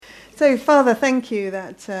So, Father, thank you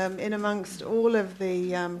that in amongst all of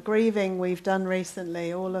the grieving we've done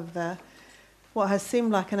recently, all of the what has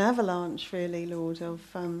seemed like an avalanche, really, Lord, of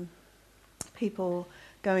people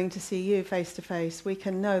going to see you face to face, we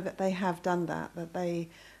can know that they have done that they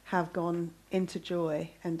have gone into joy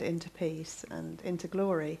and into peace and into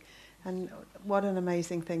glory. And what an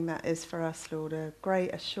amazing thing that is for us, Lord, a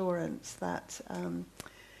great assurance that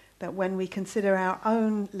that when we consider our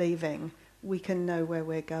own leaving, we can know where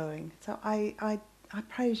we're going. So I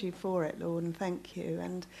praise you for it, Lord, and thank you.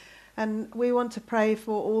 And we want to pray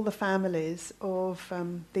for all the families of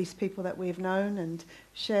these people that we've known and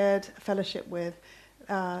shared fellowship with,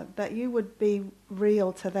 that you would be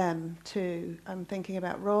real to them too. I'm thinking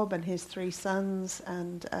about Rob and his 3 sons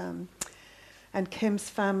and Kim's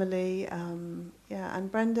family,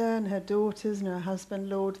 and Brenda and her daughters and her husband,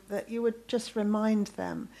 Lord, that you would just remind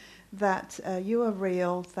them that you are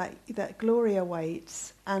real, that glory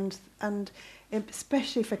awaits, and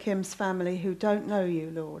especially for Kim's family who don't know you,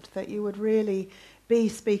 Lord, that you would really be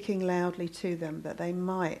speaking loudly to them, that they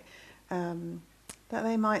might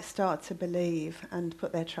start to believe and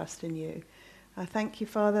put their trust in you. I thank you,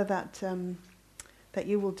 Father, that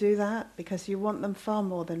you will do that because you want them far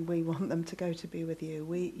more than we want them to go to be with you.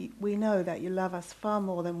 We know that you love us far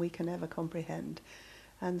more than we can ever comprehend.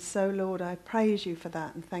 And so, Lord, I praise you for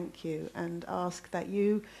that and thank you and ask that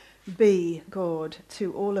you be God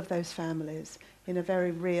to all of those families in a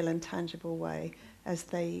very real and tangible way as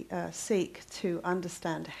they seek to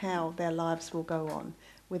understand how their lives will go on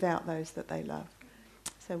without those that they love.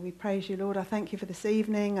 So we praise you, Lord. I thank you for this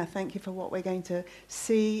evening. I thank you for what we're going to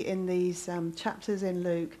see in these chapters in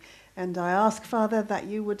Luke. And I ask, Father, that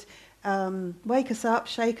you would wake us up,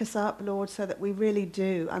 shake us up, Lord, so that we really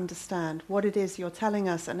do understand what it is you're telling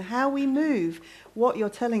us and how we move what you're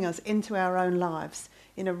telling us into our own lives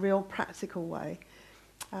in a real practical way.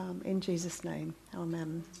 In Jesus' name,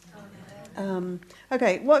 amen.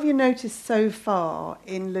 Okay, what have you noticed so far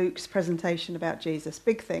in Luke's presentation about Jesus?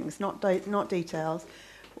 Big things, not details.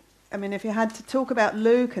 I mean, if you had to talk about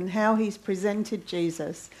Luke and how he's presented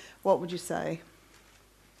Jesus, what would you say?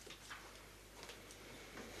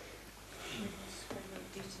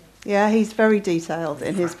 Yeah, he's very detailed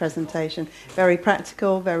in his presentation. Very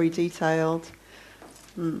practical, very detailed.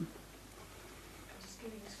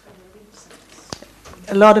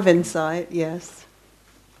 A lot of insight, yes.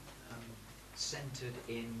 Centred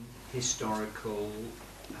in historical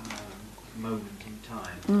moment in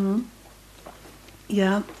time. Mm-hmm.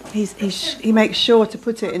 Yeah, he makes sure to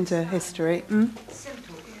put it into history.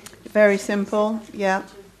 Simple. Very simple, yeah.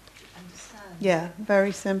 Yeah,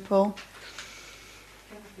 very simple.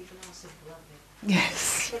 People are simple, aren't they?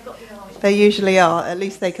 Yes. They've got They usually are. At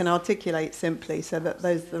least they can articulate simply so that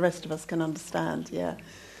the rest of us can understand, yeah.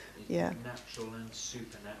 Yeah. Natural and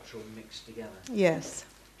supernatural mixed together. Yes,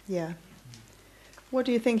 yeah. What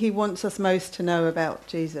do you think he wants us most to know about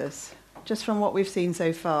Jesus? Just from what we've seen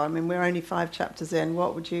so far, I mean, we're only 5 chapters in.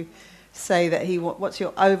 What would you say that what's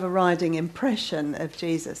your overriding impression of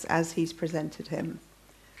Jesus as he's presented him?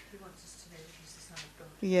 He wants us to know that he's the Son of God.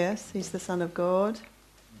 Yes, he's the Son of God.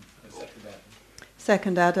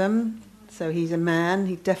 Second Adam. So he's a man.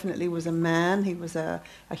 He definitely was a man. He was a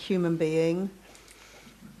human being.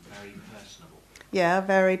 Very personable. Yeah,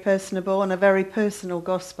 very personable, and a very personal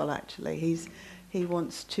gospel, actually. He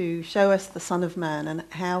wants to show us the Son of Man and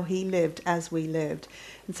how he lived as we lived.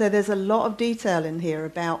 And so there's a lot of detail in here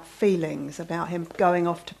about feelings, about him going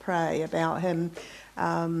off to pray, about him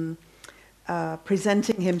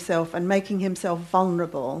presenting himself and making himself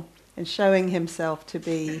vulnerable and showing himself to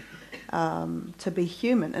be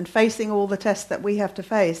human and facing all the tests that we have to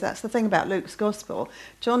face. That's the thing about Luke's gospel.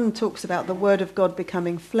 John talks about the word of God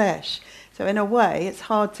becoming flesh. So in a way, it's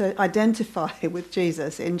hard to identify with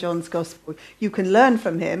Jesus in John's gospel. You can learn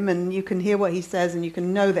from him and you can hear what he says and you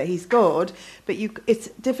can know that he's God, but it's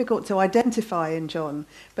difficult to identify in John.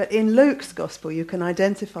 But in Luke's gospel, you can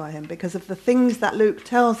identify him because of the things that Luke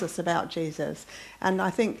tells us about Jesus. And I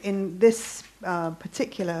think in this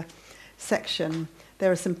particular section,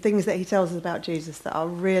 there are some things that he tells us about Jesus that are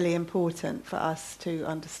really important for us to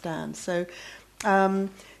understand. So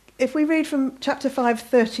if we read from chapter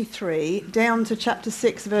 5:33 down to chapter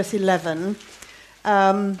 6, verse 11,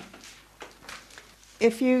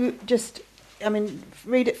 if you just,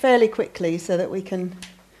 read it fairly quickly so that we can,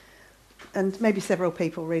 and maybe several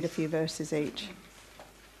people read a few verses each.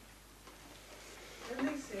 Then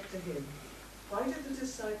they said to him, "Why did the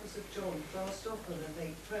disciples of John fast often and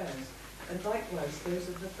make prayers, and likewise those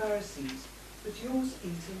of the Pharisees, but yours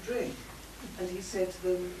eat and drink?" And he said to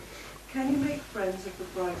them, "Can you make friends of the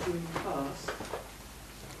bridegroom fast,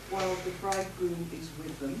 while the bridegroom is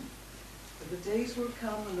with them? the days will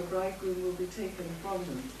come when the bridegroom will be taken from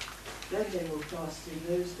them. Then they will fast in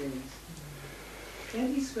those days.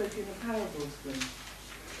 Then he spoke in a parable to them.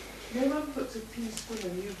 No one puts a piece from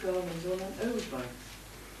a new garment on an old one,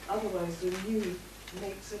 otherwise the new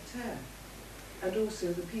makes a tear. And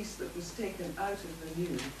also the piece that was taken out of the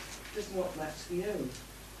new does not match the old.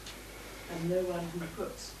 And no one who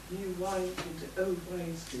puts new wine into old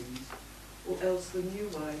wineskins, or else the new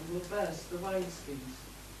wine will burst the wineskins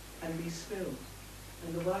and be spilled,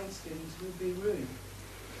 and the wineskins will be ruined.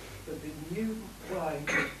 But the new wine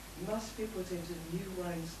must be put into new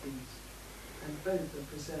wineskins, and both are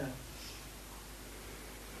preserved.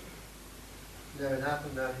 Now it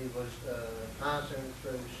happened that he was passing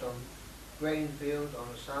through some grain field on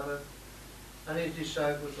a Sabbath, and his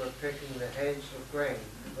disciples were picking the heads of grain,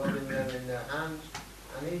 rubbing them in their hands,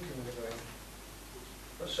 and eating the grain.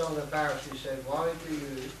 But some of the Pharisees said, "Why do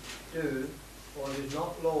you do what is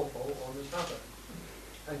not lawful on the Sabbath?"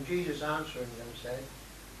 And Jesus answering them said,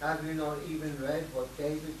 "Have you not even read what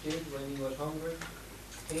David did when he was hungry,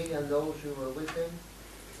 he and those who were with him,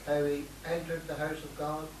 how he entered the house of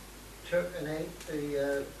God, took and ate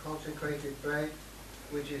the consecrated bread,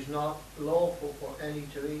 which is not lawful for any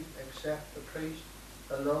to eat except the priest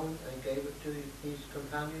alone, and gave it to his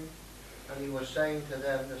companions? And he was saying to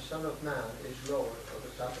them, the Son of Man is Lord of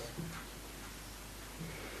the Sabbath."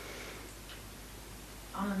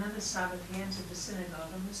 On another Sabbath he entered the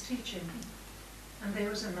synagogue and was teaching. And there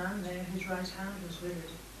was a man there whose right hand was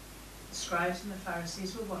withered. The scribes and the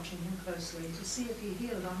Pharisees were watching him closely to see if he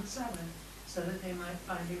healed on the Sabbath, so that they might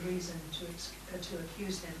find a reason to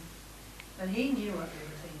accuse him. But he knew what they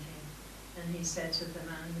were thinking, and he said to the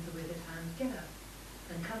man with the withered hand, "Get up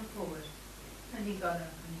and come forward." And he got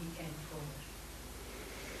up and he came forward.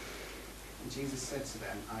 And Jesus said to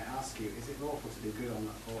them, "I ask you, is it lawful to do good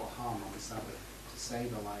or harm on the Sabbath, to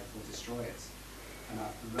save a life or destroy it?" And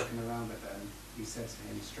after looking around at them, he said to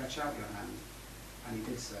him, "Stretch out your hand." And he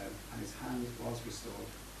did so, and his hand was restored.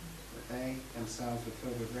 But they themselves were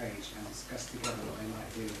filled with rage and discussed together what they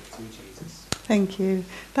might do to Jesus. Thank you.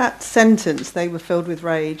 That sentence, "they were filled with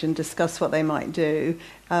rage and discussed what they might do,"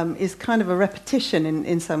 is kind of a repetition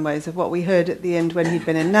in some ways of what we heard at the end when he'd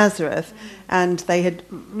been in Nazareth. And they had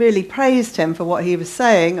really praised him for what he was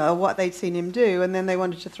saying or what they'd seen him do, and then they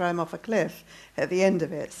wanted to throw him off a cliff at the end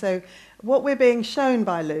of it. So what we're being shown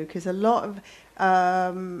by Luke is a lot of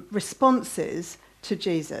responses to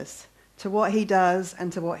Jesus, to what he does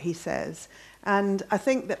and to what he says. And I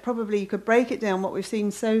think that probably you could break it down, what we've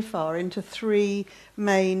seen so far, into three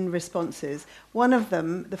main responses. One of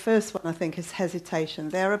them, the first one, I think, is hesitation.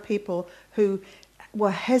 There are people who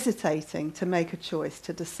were hesitating to make a choice,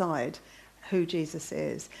 to decide who Jesus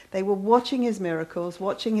is. They were watching his miracles,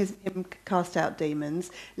 watching him cast out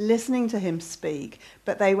demons, listening to him speak,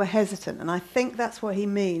 but they were hesitant. And I think that's what he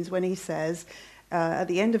means when he says, at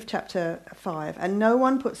the end of chapter 5, "And no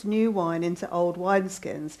one puts new wine into old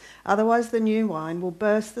wineskins, otherwise the new wine will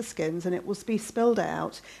burst the skins and it will be spilled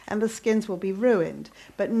out and the skins will be ruined.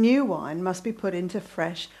 But new wine must be put into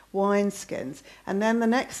fresh wineskins." And then the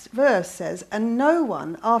next verse says, "And no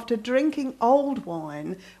one, after drinking old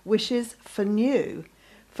wine, wishes for new,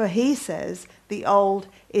 for he says the old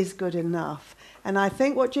is good enough." And I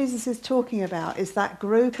think what Jesus is talking about is that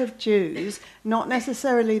group of Jews, not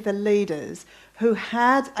necessarily the leaders, who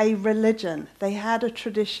had a religion, they had a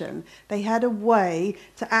tradition, they had a way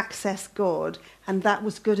to access God, and that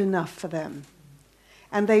was good enough for them.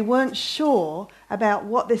 And they weren't sure about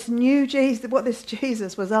what this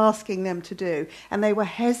Jesus was asking them to do, and they were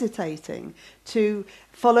hesitating to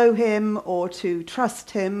follow him or to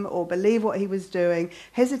trust him or believe what he was doing,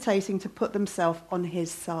 hesitating to put themselves on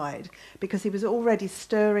his side because he was already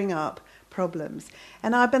stirring up problems.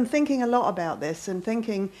 And I've been thinking a lot about this and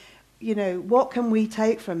thinking, you know, what can we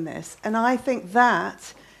take from this? And I think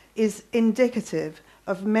that is indicative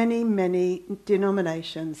of many, many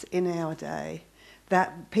denominations in our day,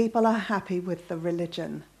 that people are happy with the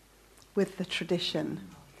religion, with the tradition,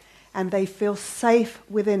 and they feel safe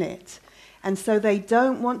within it. And so they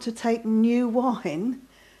don't want to take new wine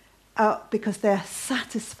because they're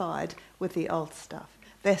satisfied with the old stuff.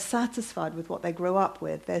 They're satisfied with what they grew up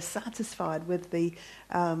with. They're satisfied with the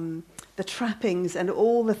trappings and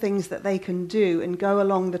all the things that they can do and go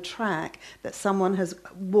along the track that someone has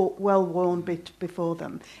well worn before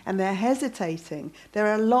them. And they're hesitating. There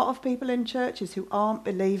are a lot of people in churches who aren't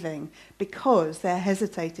believing because they're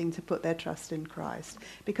hesitating to put their trust in Christ.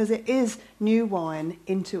 Because it is new wine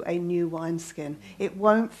into a new wineskin. It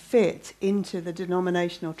won't fit into the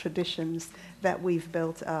denominational traditions that we've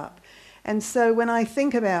built up. And so when I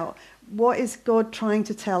think about what is God trying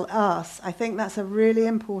to tell us, I think that's a really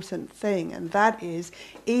important thing. And that is,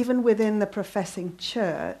 even within the professing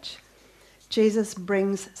church, Jesus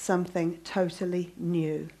brings something totally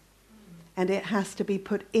new. And it has to be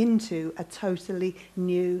put into a totally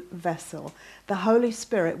new vessel. The Holy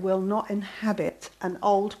Spirit will not inhabit an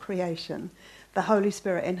old creation. The Holy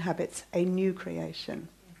Spirit inhabits a new creation.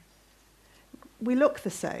 We look the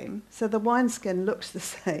same, so the wineskin looks the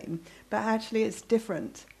same, but actually it's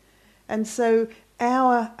different. And so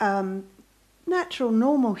our natural,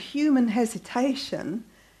 normal human hesitation,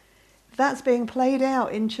 that's being played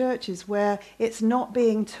out in churches where it's not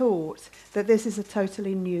being taught that this is a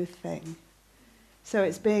totally new thing. So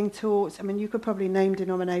it's being taught, I mean, you could probably name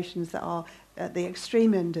denominations that are at the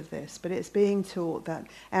extreme end of this, but it's being taught that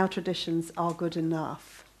our traditions are good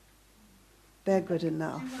enough. They're good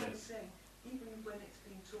enough. You might say, even when it's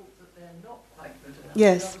being taught that they're not quite good enough.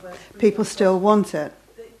 Yes, in other words, people still want it.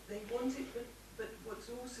 They want it, but what's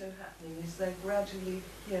also happening is they're gradually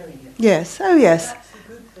hearing it. Yes, oh yes. That's a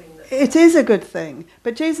good thing. It is a good thing.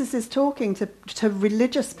 But Jesus is talking to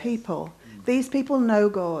religious people. These people know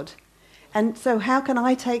God. And so how can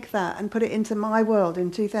I take that and put it into my world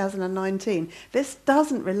in 2019? This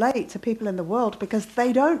doesn't relate to people in the world because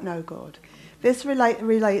they don't know God. This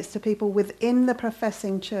relates to people within the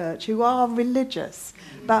professing church who are religious,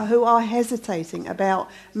 but who are hesitating about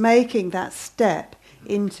making that step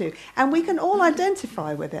into. And we can all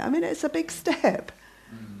identify with it. I mean, it's a big step.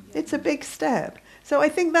 It's a big step. So I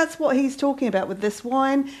think that's what he's talking about with this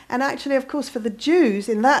wine. And actually, of course, for the Jews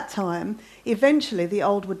in that time, eventually the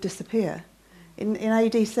old would disappear. In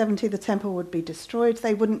AD 70, the temple would be destroyed.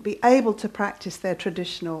 They wouldn't be able to practice their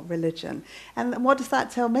traditional religion. And what does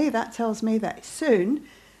that tell me? That tells me that soon,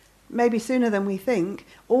 maybe sooner than we think,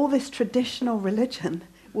 all this traditional religion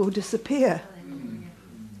will disappear.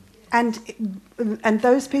 And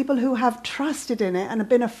those people who have trusted in it and have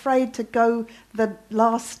been afraid to go the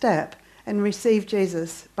last step and receive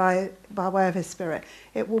Jesus by way of his Spirit,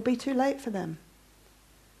 it will be too late for them.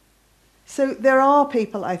 So there are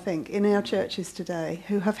people, I think, in our churches today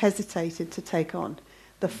who have hesitated to take on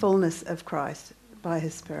the fullness of Christ by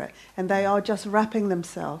his Spirit. And they are just wrapping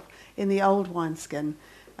themselves in the old wineskin,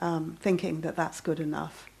 thinking that that's good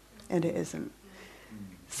enough. And it isn't.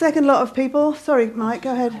 Second lot of people, sorry Mike,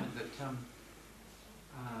 go ahead.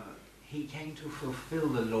 He came to fulfill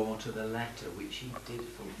the law to the letter, which he did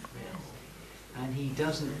fulfill. And he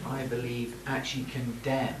doesn't, I believe, actually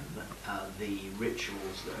condemn the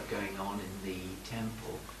rituals that are going on in the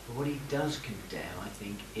temple. But what he does condemn, I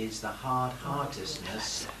think, is the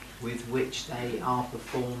hard-heartedness with which they are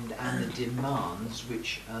performed and the demands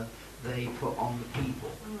which they put on the people.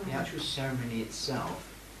 The actual ceremony itself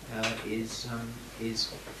is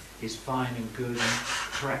fine and good and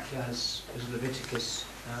correct as Leviticus.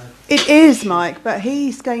 It is, Mike, but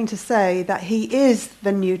he's going to say that he is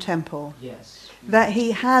the new temple. Yes. That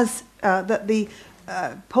he has,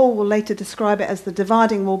 Paul will later describe it as the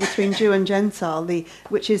dividing wall between Jew and Gentile,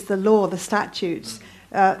 which is the law, the statutes.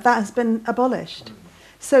 That has been abolished.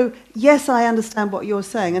 So, yes, I understand what you're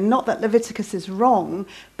saying, and not that Leviticus is wrong,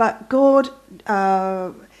 but God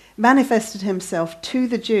manifested himself to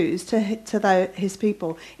the Jews, to his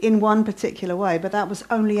people, in one particular way, but that was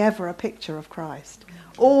only ever a picture of Christ.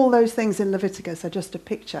 All those things in Leviticus are just a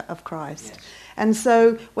picture of Christ. Yes. And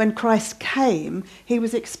so when Christ came, he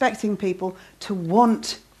was expecting people to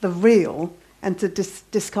want the real and to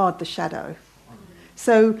discard the shadow.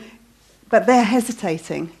 So, but they're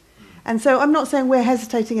hesitating. And so I'm not saying we're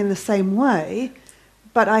hesitating in the same way,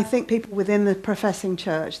 but I think people within the professing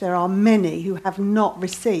church, there are many who have not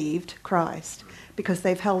received Christ because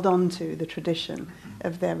they've held on to the tradition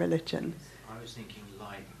of their religion. I was thinking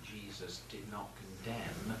like Jesus did not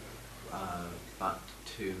condemn, but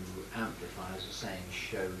to amplify, as I was saying,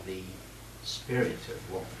 show the spirit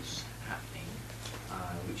of what was happening,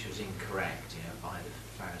 which was incorrect, by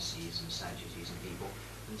the Pharisees and Sadducees and people.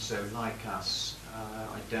 And so, like us,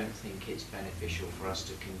 I don't think it's beneficial for us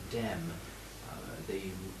to condemn the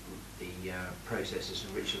processes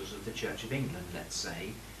and rituals of the Church of England, let's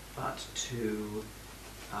say, but to,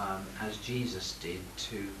 as Jesus did,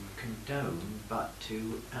 to condone, but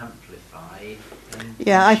to amplify. And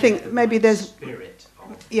I think maybe there's spirit.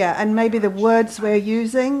 And maybe the words we're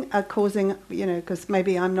using are causing, because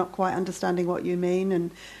maybe I'm not quite understanding what you mean,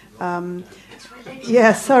 and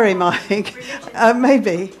sorry, Mike,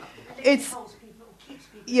 maybe it's.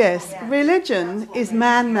 Yes, religion is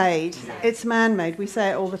man-made. It's man-made. We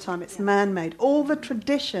say it all the time. It's man-made. All the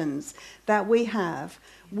traditions that we have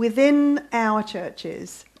within our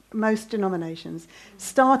churches most denominations,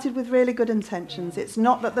 started with really good intentions. It's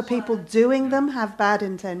not that the people doing them have bad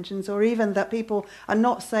intentions, or even that people are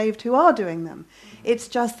not saved who are doing them. It's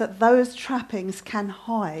just that those trappings can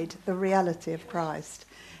hide the reality of Christ.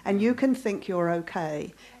 And you can think you're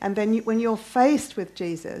okay. And then when you're faced with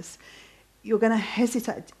Jesus, you're going to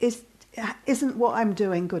hesitate. Isn't what I'm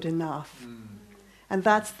doing good enough? And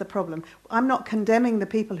that's the problem. I'm not condemning the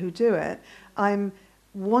people who do it. I'm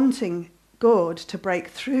wanting God to break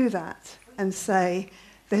through that and say,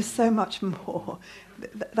 there's so much more.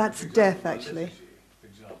 That's death, actually.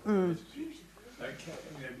 It's beautiful.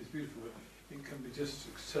 It can be just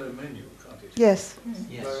ceremonial, can't it? Yes.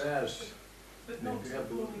 Yes. Whereas, But not if you have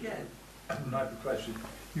the born again. life of Christ,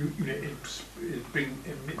 it's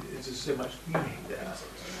so much meaning there.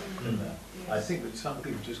 I think that some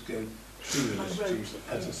people just go through the liturgy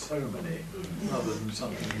as a ceremony rather than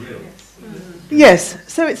something real. Yes,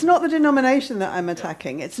 so it's not the denomination that I'm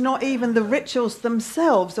attacking. It's not even the rituals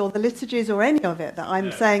themselves or the liturgies or any of it that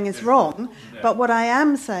I'm saying is wrong. But what I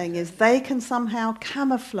am saying is they can somehow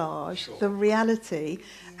camouflage the reality,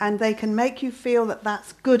 and they can make you feel that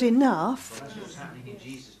that's good enough. Well, that's what's happening in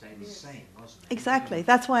Jesus' day was saying, wasn't it? Exactly.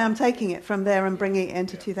 That's why I'm taking it from there and bringing it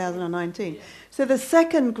into 2019. So the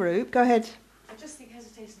second group, go ahead. I just think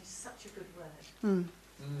hesitation is such a good word, Hmm.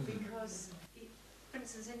 because, for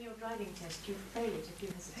instance, in your driving test, you fail it if you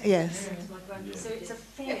hesitate. Yes. So it's a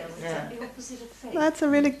fail. It's like the opposite of fail. That's a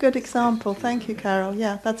really good example. Thank you, Carol.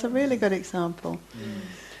 Yeah, that's a really good example.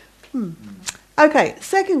 Okay,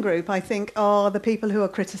 second group, I think, are the people who are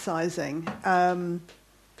criticising.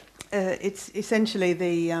 It's essentially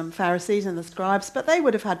the Pharisees and the scribes, but they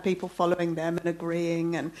would have had people following them and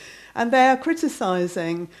agreeing, and they are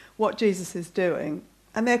criticising what Jesus is doing,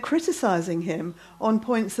 and they're criticising him on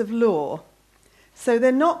points of law. So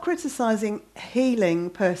they're not criticising healing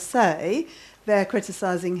per se, they're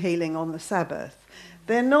criticising healing on the Sabbath.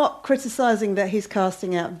 They're not criticising that he's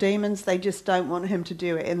casting out demons, they just don't want him to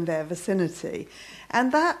do it in their vicinity.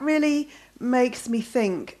 And that really makes me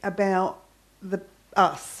think about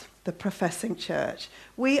us, the professing church.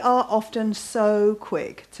 We are often so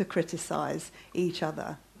quick to criticise each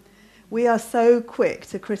other. We are so quick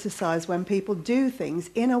to criticise when people do things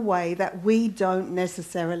in a way that we don't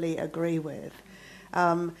necessarily agree with.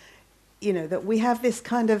 That we have this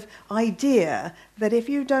kind of idea that if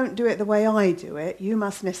you don't do it the way I do it, you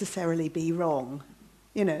must necessarily be wrong.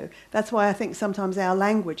 That's why I think sometimes our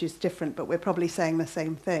language is different, but we're probably saying the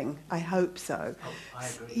same thing. I hope so. Oh, I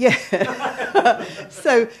agree. Yeah.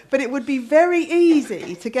 But it would be very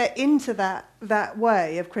easy to get into that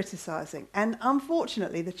way of criticising. And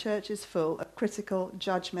unfortunately, the church is full of critical,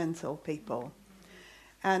 judgmental people.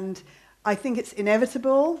 And I think it's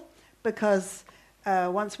inevitable because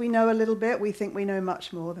once we know a little bit, we think we know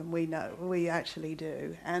much more than we know. We actually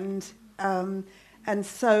do. And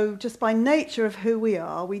so just by nature of who we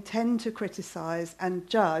are, we tend to criticise and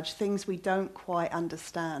judge things we don't quite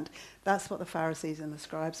understand. That's what the Pharisees and the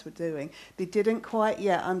scribes were doing. They didn't quite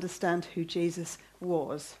yet understand who Jesus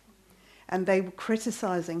was. And they were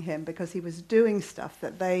criticising him because he was doing stuff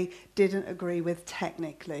that they didn't agree with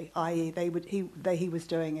technically, i.e. he was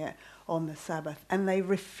doing it on the Sabbath. And they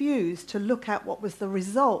refused to look at what was the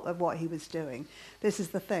result of what he was doing. This is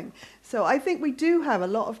the thing. So I think we do have a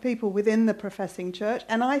lot of people within the professing church,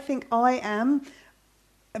 and I think I am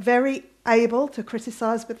very able to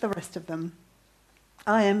criticise with the rest of them.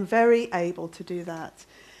 I am very able to do that.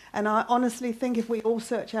 And I honestly think if we all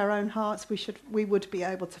search our own hearts, we would be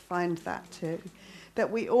able to find that too.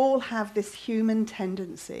 That we all have this human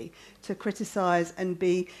tendency to criticise and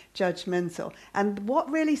be judgmental. And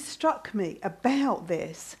what really struck me about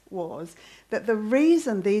this was that the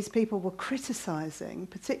reason these people were criticising,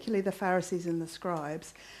 particularly the Pharisees and the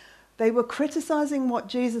scribes, they were criticising what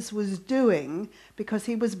Jesus was doing because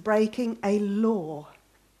he was breaking a law.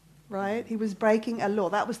 Right? He was breaking a law.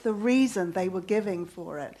 That was the reason they were giving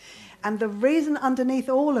for it. And the reason underneath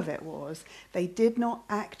all of it was they did not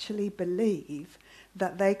actually believe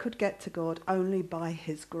that they could get to God only by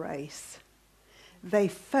his grace. They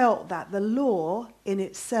felt that the law in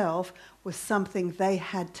itself was something they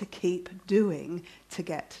had to keep doing to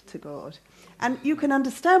get to God. And you can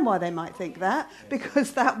understand why they might think that,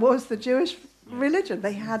 because that was the Jewish religion.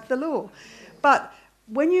 They had the law. But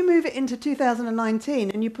when you move it into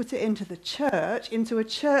 2019 and you put it into the church, into a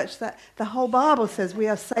church that the whole Bible says we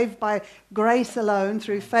are saved by grace alone,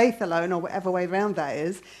 through faith alone, or whatever way around that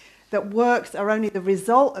is, that works are only the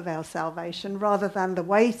result of our salvation rather than the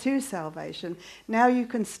way to salvation, now you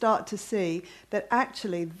can start to see that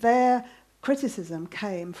actually their criticism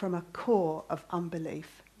came from a core of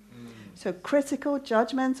unbelief. So critical,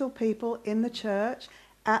 judgmental people in the church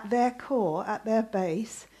at their core, at their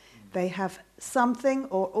base, they have something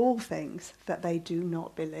or all things that they do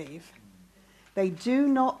not believe. They do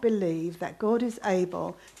not believe that God is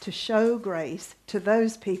able to show grace to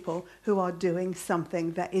those people who are doing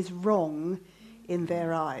something that is wrong in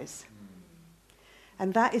their eyes.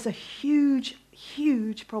 And that is a huge,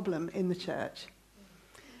 huge problem in the church.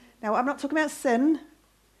 Now, I'm not talking about sin.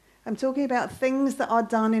 I'm talking about things that are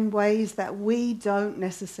done in ways that we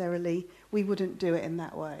wouldn't do it in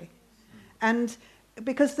that way. And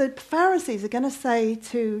because the Pharisees are going to say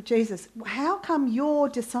to Jesus, how come your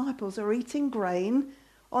disciples are eating grain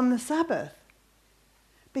on the Sabbath?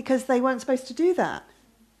 Because they weren't supposed to do that.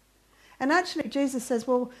 And actually Jesus says,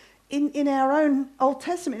 well, in our own Old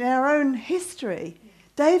Testament, in our own history,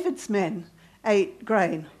 David's men ate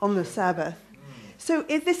grain on the Sabbath. So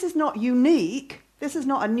if this is not unique, this is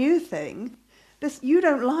not a new thing. You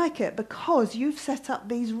don't like it because you've set up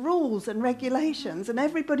these rules and regulations and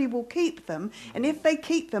everybody will keep them. And if they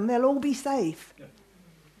keep them, they'll all be safe.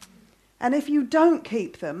 And if you don't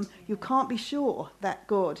keep them, you can't be sure that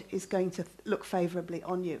God is going to look favourably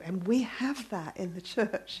on you. And we have that in the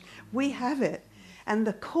church. We have it. And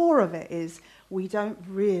the core of it is we don't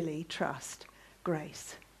really trust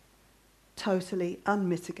grace. Totally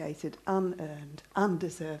unmitigated, unearned,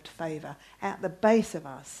 undeserved favour at the base of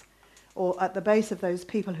us, or at the base of those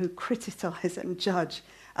people who criticise and judge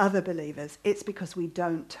other believers. It's because we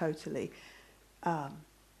don't totally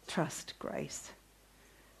trust grace.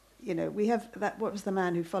 You know, we have that. What was the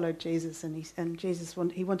man who followed Jesus, and Jesus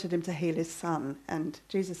wanted him to heal his son, and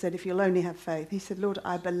Jesus said, "If you'll only have faith." He said, "Lord,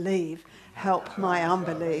 I believe. Help my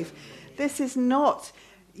unbelief." This is not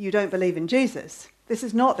you don't believe in Jesus. This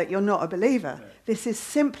is not that you're not a believer. No. This is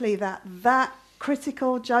simply that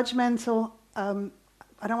critical, judgmental.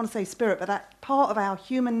 I don't want to say spirit, but that part of our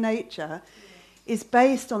human nature is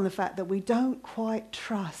based on the fact that we don't quite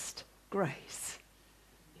trust grace.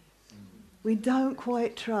 We don't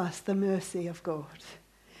quite trust the mercy of God.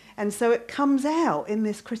 And so it comes out in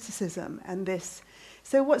this criticism and this.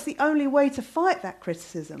 So what's the only way to fight that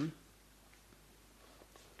criticism?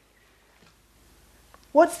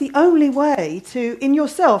 What's the only way to, in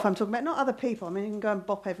yourself, I'm talking about, not other people. I mean, you can go and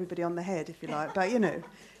bop everybody on the head if you like, but you know.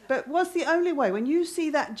 But what's the only way? When you see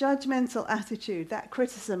that judgmental attitude, that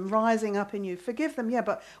criticism rising up in you, forgive them, yeah,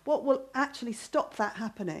 but what will actually stop that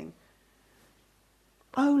happening?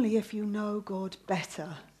 Only if you know God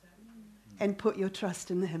better and put your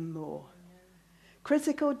trust in him more.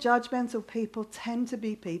 Critical, judgmental people tend to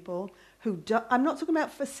be people who, I'm not talking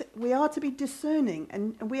about, we are to be discerning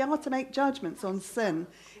and we are to make judgments on sin.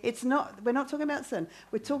 We're not talking about sin.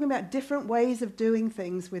 We're talking about different ways of doing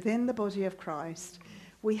things within the body of Christ.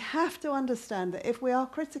 We have to understand that if we are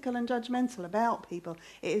critical and judgmental about people,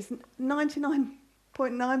 it is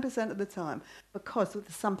 99.9% of the time because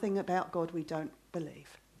there's something about God we don't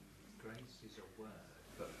believe. Grace is a word,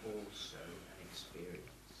 but also an experience.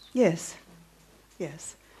 Yes,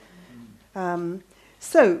 yes.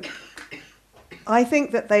 So, I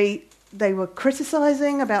think that they were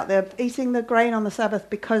criticising about their eating the grain on the Sabbath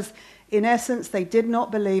because, in essence, they did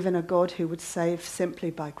not believe in a God who would save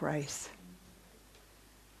simply by grace.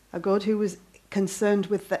 A God who was concerned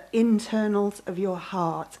with the internals of your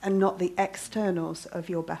heart and not the externals of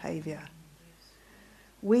your behaviour.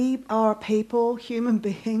 We are people, human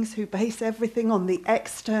beings, who base everything on the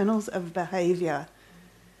externals of behaviour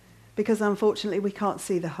because, unfortunately, we can't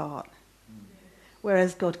see the heart,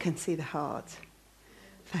 whereas God can see the heart.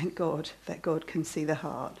 Thank God that God can see the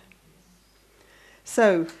heart.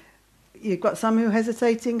 So, you've got some who are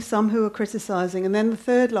hesitating, some who are criticising, and then the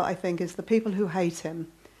third lot, I think, is the people who hate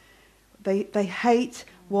him. They hate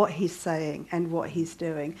what he's saying and what he's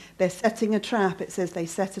doing. They're setting a trap. It says they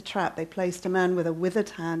set a trap. They placed a man with a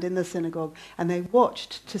withered hand in the synagogue and they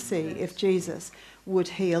watched to see if Jesus would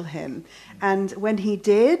heal him. And when he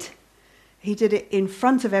did it in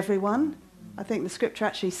front of everyone. I think the scripture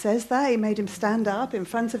actually says that. He made him stand up in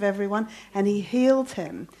front of everyone and he healed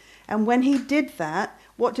him. And when he did that,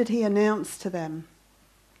 what did he announce to them?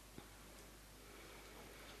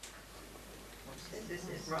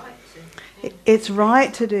 It's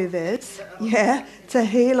right to do this, to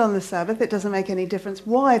heal on the Sabbath. It doesn't make any difference.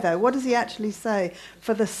 Why, though? What does he actually say?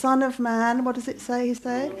 For the Son of Man, what does it say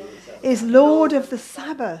is Lord of the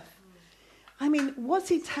Sabbath. I mean, what's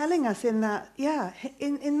he telling us in that? Yeah,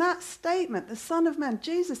 in that statement, the Son of Man,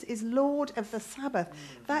 Jesus is Lord of the Sabbath.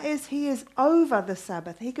 That is, he is over the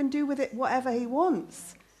Sabbath. He can do with it whatever he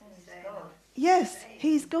wants. Yes,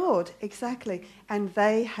 he's God, exactly. And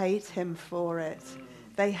they hate him for it.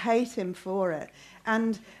 They hate him for it.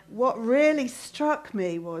 And what really struck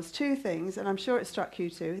me was two things, and I'm sure it struck you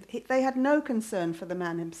too. They had no concern for the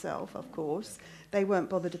man himself, of course. They weren't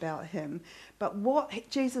bothered about him. But what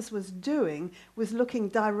Jesus was doing was looking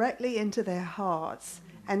directly into their hearts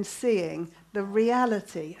and seeing the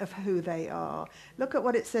reality of who they are. Look at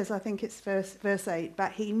what it says, I think it's verse 8.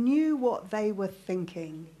 But he knew what they were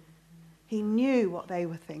thinking. He knew what they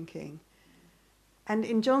were thinking. And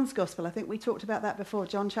in John's Gospel, I think we talked about that before,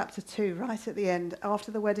 John chapter 2, right at the end,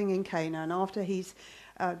 after the wedding in Cana, and after he's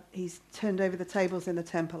turned over the tables in the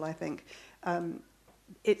temple, I think,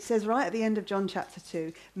 it says right at the end of John chapter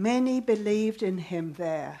 2, many believed in him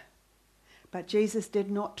there, but Jesus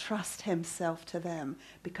did not trust himself to them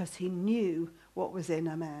because he knew what was in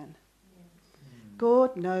a man.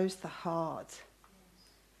 God knows the heart.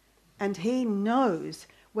 And he knows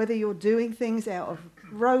whether you're doing things out of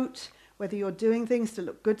rote, whether you're doing things to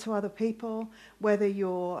look good to other people, whether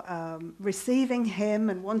you're receiving him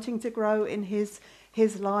and wanting to grow in his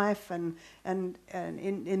life and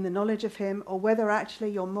in the knowledge of him, or whether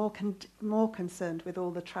actually you're more concerned with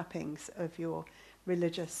all the trappings of your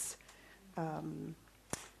religious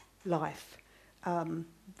life.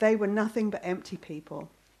 They were nothing but empty people.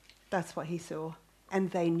 That's what he saw.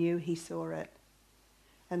 And they knew he saw it.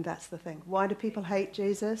 And that's the thing. Why do people hate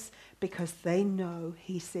Jesus? Because they know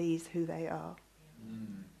he sees who they are.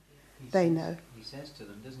 They know. He says to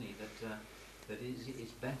them, doesn't he, that is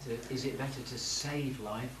it better to save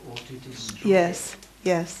life or to destroy Yes, it?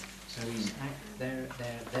 yes. So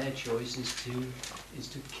their choice is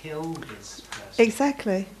to kill this person.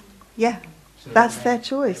 Exactly. Yeah. So that's their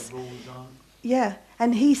choice. Their rules aren't. Yeah.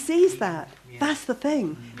 And he sees that. Yeah. That's the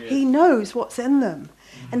thing. Yes. He knows what's in them.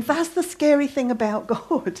 And that's the scary thing about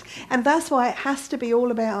God. And that's why it has to be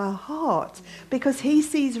all about our heart. Because he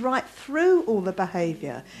sees right through all the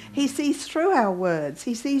behaviour. He sees through our words.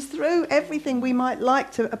 He sees through everything we might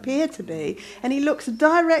like to appear to be. And he looks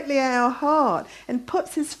directly at our heart and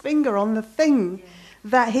puts his finger on the thing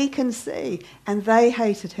that he can see. And they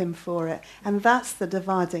hated him for it. And that's the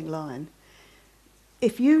dividing line.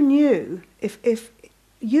 If you knew, if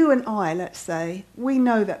you and I, let's say, we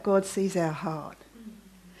know that God sees our heart.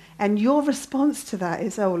 And your response to that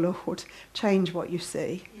is, oh Lord, change what you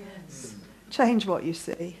see. Yes. Change what you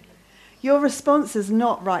see. Your response is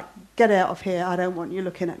not, right, get out of here, I don't want you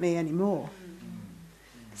looking at me anymore.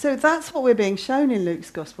 So that's what we're being shown in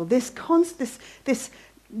Luke's Gospel, this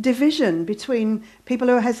division between people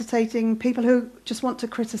who are hesitating, people who just want to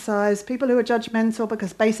criticise, people who are judgmental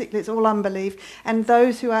because basically it's all unbelief, and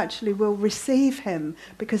those who actually will receive him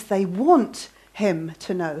because they want him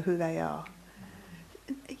to know who they are.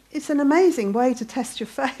 It's an amazing way to test your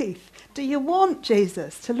faith. Do you want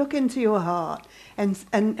Jesus to look into your heart? And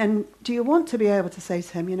do you want to be able to say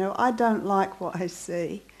to him, you know, I don't like what I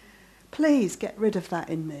see. Please get rid of that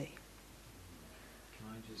in me. Can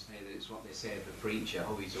I just say that it's what they say of the preacher,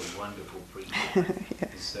 oh, he's a wonderful preacher.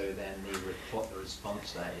 Yes. So then what the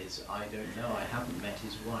response to that is, I don't know, I haven't met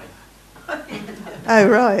his wife. Oh,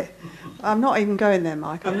 right. I'm not even going there,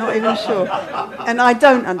 Mike. I'm not even sure. And I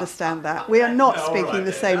don't understand that. We are not speaking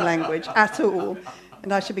the same language at all.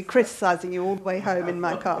 And I should be criticising you all the way home in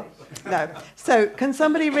my car. No. So can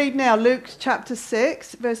somebody read now Luke chapter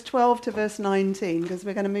 6, verse 12 to verse 19, because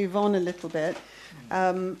we're going to move on a little bit.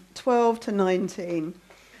 12 to 19.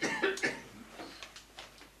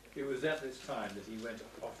 It was at this time that he went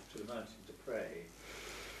off to the mountain to pray,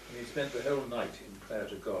 and he spent the whole night in prayer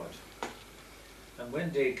to God. And when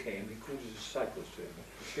day came, he called his disciples to him.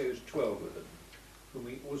 He chose 12 of them, whom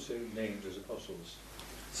he also named as apostles.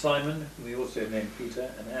 Simon, whom he also named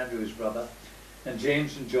Peter, and Andrew his brother, and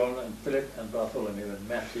James and John, and Philip and Bartholomew, and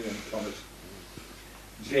Matthew and Thomas,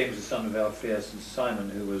 James the son of Alphaeus, and Simon,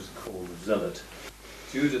 who was called Zealot,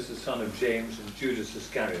 Judas the son of James, and Judas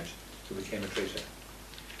Iscariot, who became a traitor.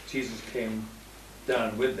 Jesus came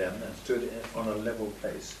down with them and stood on a level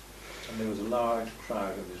place, and there was a large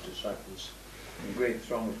crowd of his disciples, and a great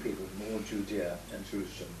throng of people from all Judea and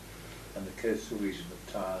Jerusalem, and the coastal region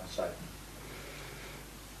of Tyre and Sidon.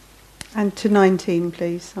 And to 19,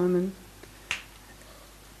 please, Simon.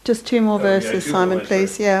 Just two more verses, Simon,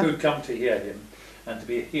 please. Yeah. Who had come to hear him and to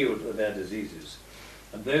be healed of their diseases.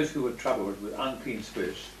 And those who were troubled with unclean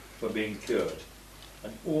spirits were being cured.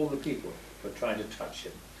 And all the people were trying to touch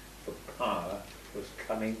him, for power was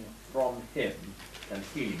coming from him and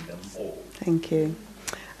healing them all. Thank you.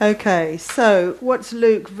 Okay, so what's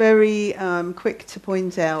Luke very quick to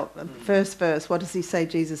point out? First verse, what does he say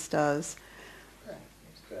Jesus does?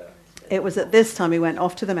 It was at this time he went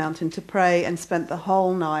off to the mountain to pray and spent the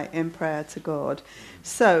whole night in prayer to God.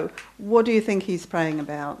 So, what do you think he's praying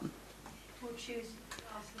about? Well, asking his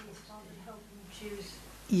Father to help him choose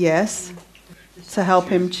Yes, to help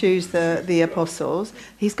him choose the apostles.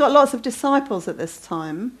 He's got lots of disciples at this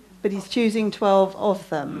time, but he's choosing 12 of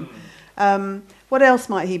them. What else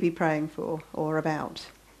might he be praying for or about?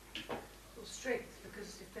 Well, strength,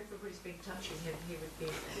 because if everybody's been touching him, he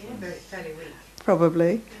would be fairly weak.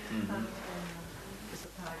 Probably. Because the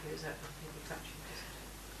power goes out when people touch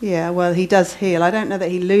him. Yeah, well, he does heal. I don't know that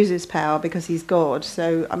he loses power because he's God,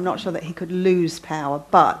 so I'm not sure that he could lose power,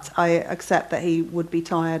 but I accept that he would be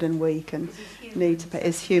tired and weak and need to pay.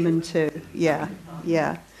 Is human too. Yeah,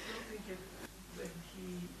 yeah.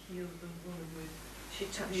 She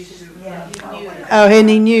touched him. Yeah, he knew. Oh, and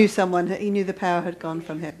he knew someone, he knew the power had gone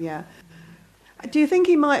from him, yeah. Do you think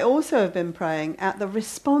he might also have been praying at the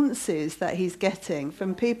responses that he's getting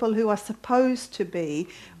from people who are supposed to be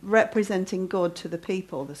representing God to the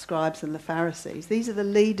people, the scribes and the Pharisees? These are the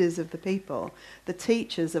leaders of the people, the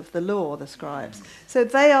teachers of the law, the scribes. So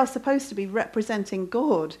they are supposed to be representing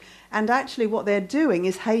God, and actually what they're doing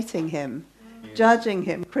is hating him, judging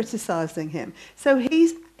him, criticizing him. So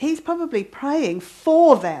he's probably praying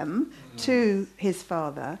for them to his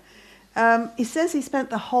Father. He says he spent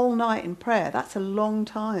the whole night in prayer. That's a long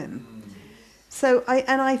time. So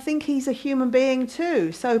I think he's a human being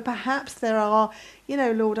too. So perhaps there are,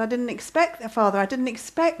 Lord, I didn't expect that, Father. I didn't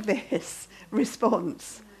expect this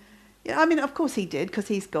response. I mean, of course he did because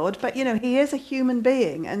he's God, but he is a human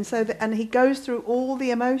being, and so and he goes through all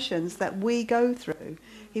the emotions that we go through.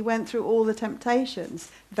 He went through all the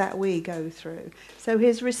temptations that we go through. So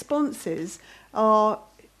his responses are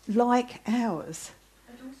like ours.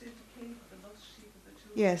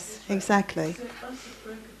 Yes, exactly.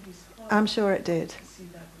 I'm sure it did.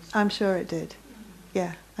 I'm sure it did.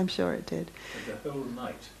 Yeah, I'm sure it did. The whole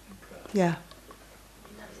night in prayer. Yeah.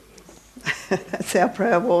 That's our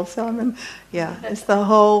prayer wall, Simon. Yeah, it's the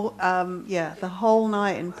whole, the whole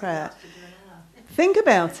night in prayer. Think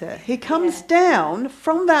about it. He comes down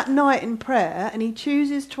from that night in prayer and he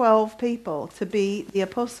chooses 12 people to be the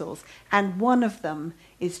apostles, and one of them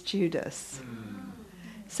is Judas.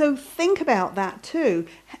 So think about that too.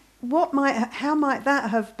 How might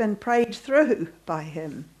that have been prayed through by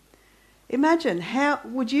him? Imagine, how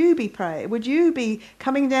would you be praying? Would you be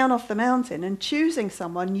coming down off the mountain and choosing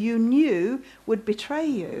someone you knew would betray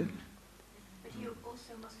you? But he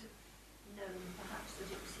also must have known perhaps that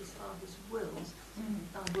it was his Father's will,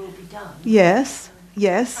 thy will be done. Yes,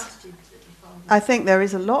 yes. Trusted that the Father. I think there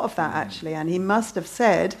is a lot of that actually, and he must have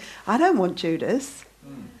said, I don't want Judas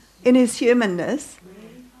in his humanness.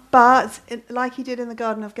 But like he did in the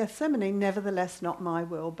Garden of Gethsemane, nevertheless, not my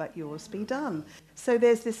will, but yours be done. So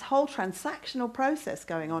there's this whole transactional process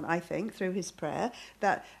going on, I think, through his prayer,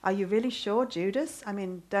 that, are you really sure, Judas? I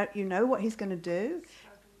mean, don't you know what he's going to do?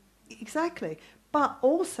 Exactly. But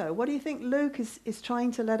also, what do you think Luke is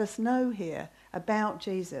trying to let us know here about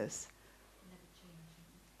Jesus?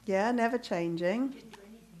 Yeah, never changing.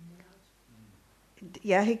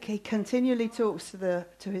 Yeah, he continually talks to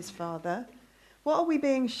his Father. What are we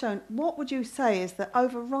being shown? What would you say is the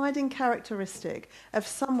overriding characteristic of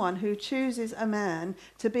someone who chooses a man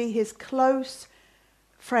to be his close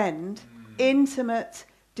friend, intimate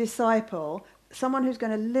disciple, someone who's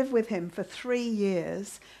going to live with him for 3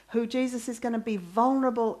 years, who Jesus is going to be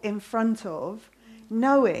vulnerable in front of,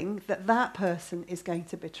 knowing that that person is going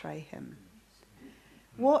to betray him?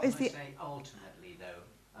 What is I say ultimately, though,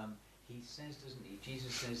 he says, doesn't he?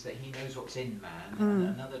 Jesus says that he knows what's in man. And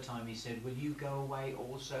another time he said, will you go away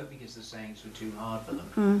also? Because the sayings were too hard for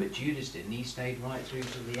them. But Judas didn't. He stayed right through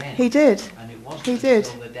to the end. He did. And it wasn't He until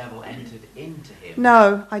did. the devil entered into him.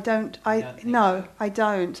 No, I don't. You don't think so? I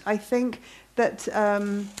don't. I think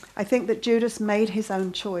that Judas made his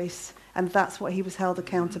own choice, and that's what he was held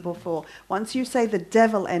accountable for. Once you say the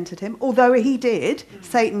devil entered him, although he did,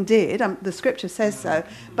 Satan did, the scripture says so,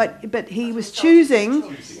 but he was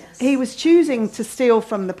choosing. He was choosing to steal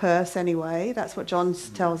from the purse anyway. That's what John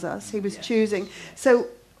tells us. He was choosing. So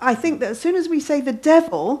I think that as soon as we say the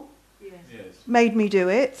devil made me do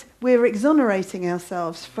it, we're exonerating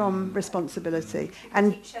ourselves from responsibility.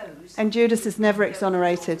 And Judas is never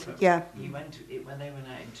exonerated. Yeah. He went when they went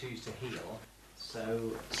out in twos to heal.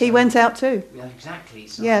 So He went out too. Yeah, exactly.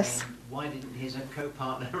 So Yes. I mean, why didn't his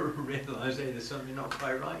co-partner realise there's something not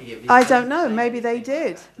quite right here? I don't know. Maybe they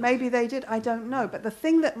did. Maybe they did. I don't know. But the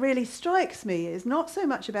thing that really strikes me is not so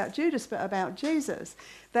much about Judas, but about Jesus,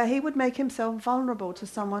 that he would make himself vulnerable to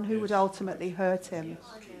someone who would ultimately hurt him.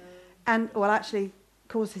 And, well, actually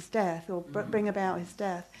cause his death or bring about his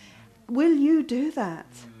death. Will you do that?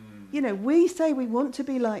 We say we want to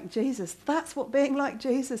be like Jesus. That's what being like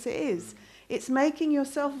Jesus is. It's making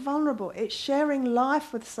yourself vulnerable. It's sharing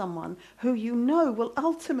life with someone who you know will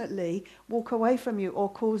ultimately walk away from you or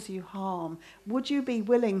cause you harm. Would you be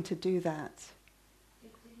willing to do that?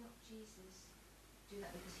 Did not Jesus do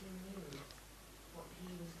that because he knew what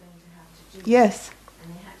he was going to have to do? Yes.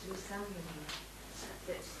 And they had to be somebody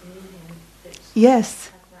that knew him, that Yes.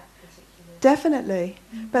 had that particular... Definitely.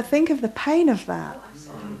 But think of the pain of that Oh,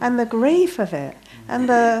 absolutely. and the grief of it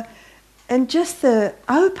and just the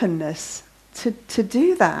openness to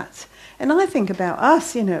do that. And I think about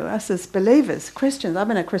us, us as believers, Christians. I've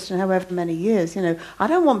been a Christian however many years, I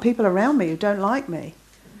don't want people around me who don't like me.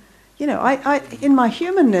 I in my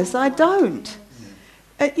humanness, I don't.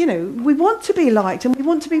 We want to be liked and we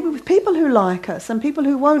want to be with people who like us and people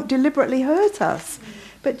who won't deliberately hurt us.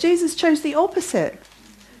 But Jesus chose the opposite.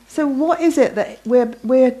 So what is it that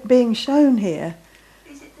we're being shown here?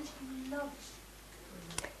 Is it that he loved?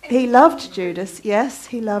 He loved Judas. Yes,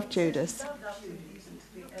 he loved Judas.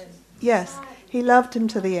 Yes, he loved him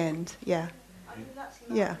to the end. Yeah, I mean, that's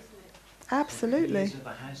love, yeah, isn't it? absolutely. He is of the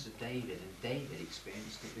house of David, and David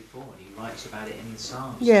experienced it before, and he writes about it in the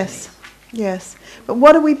Psalms. Yes, doesn't yes. But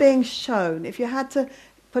what are we being shown? If you had to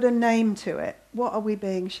put a name to it, what are we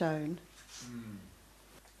being shown?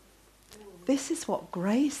 This is what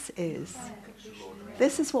grace is.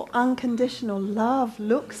 This is what unconditional love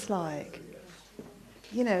looks like.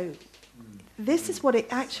 This is what it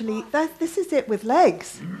actually, this is it with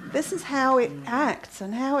legs. This is how it acts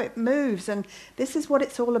and how it moves, and this is what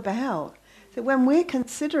it's all about. So when we're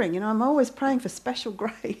considering, I'm always praying for special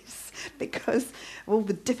grace because of all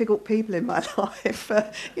the difficult people in my life,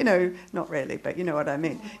 not really, but you know what I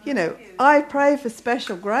mean. I pray for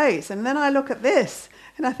special grace, and then I look at this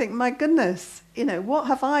and I think, my goodness, what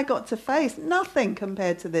have I got to face? Nothing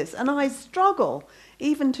compared to this. And I struggle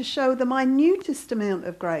even to show the minutest amount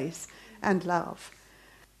of grace and love.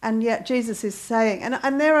 And yet Jesus is saying,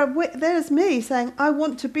 and there's me saying, I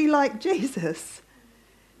want to be like Jesus.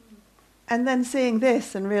 And then seeing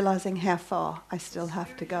this and realizing how far I still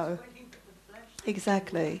have to go.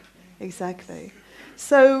 Exactly.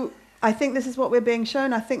 So I think this is what we're being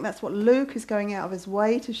shown. I think that's what Luke is going out of his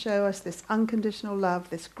way to show us, this unconditional love,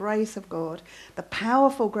 this grace of God, the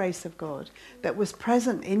powerful grace of God that was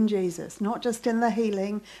present in Jesus, not just in the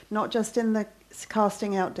healing, not just in the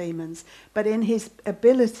casting out demons, but in his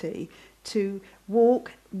ability to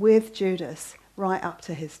walk with Judas right up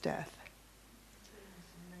to his death.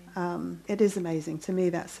 It is amazing. To me,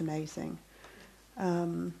 that's amazing.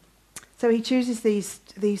 So he chooses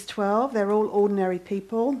these 12. They're all ordinary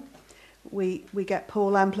people. We get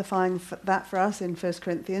Paul amplifying that for us in 1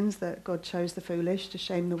 Corinthians, that God chose the foolish to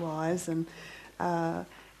shame the wise. And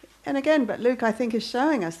again, but Luke, I think, is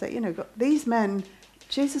showing us that, these men,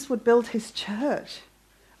 Jesus would build his church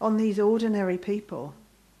on these ordinary people.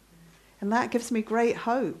 And that gives me great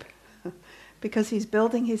hope because he's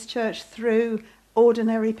building his church through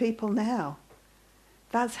ordinary people now.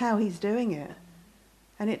 That's how he's doing it.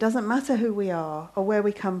 And it doesn't matter who we are or where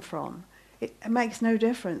we come from. It makes no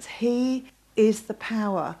difference. He is the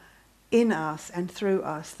power in us and through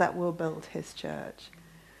us that will build his church.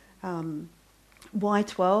 Why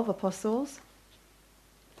 12 apostles?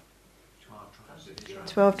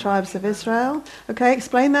 12 tribes of Israel. Okay,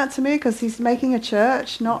 explain that to me, because he's making a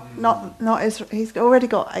church, not Israel. He's already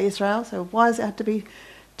got Israel, so why does it have to be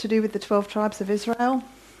to do with the 12 tribes of Israel?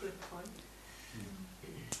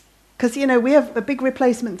 Because, we have a big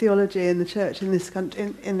replacement theology in the church in this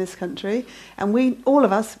country, and all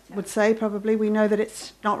of us would say probably we know that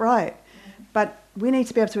it's not right. But we need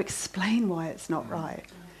to be able to explain why it's not right.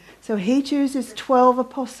 So he chooses 12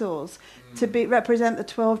 apostles to represent the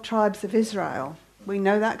 12 tribes of Israel. We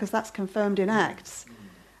know that because that's confirmed in Acts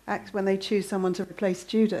when they choose someone to replace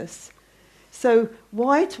Judas. So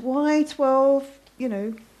why 12?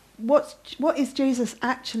 What is Jesus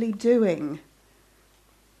actually doing?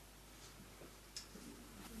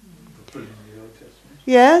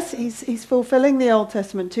 Yes, he's fulfilling the Old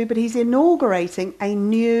Testament too, but he's inaugurating a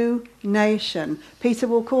new nation. Peter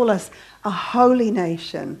will call us a holy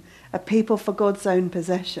nation, a people for God's own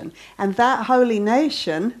possession. And that holy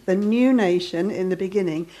nation, the new nation in the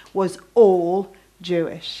beginning, was all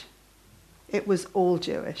Jewish. It was all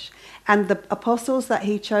Jewish. And the apostles that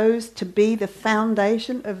he chose to be the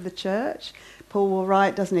foundation of the church, Paul will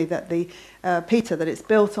write, doesn't he, that Peter, that it's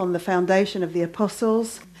built on the foundation of the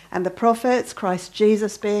apostles and the prophets, Christ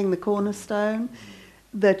Jesus being the cornerstone.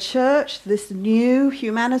 The church, this new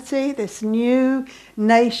humanity, this new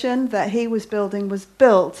nation that he was building was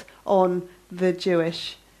built on the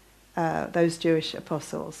those Jewish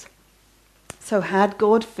apostles. So had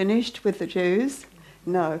God finished with the Jews?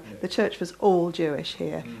 No, the church was all Jewish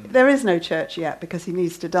here. There is no church yet because he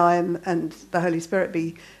needs to die and the Holy Spirit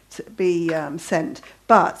be sent.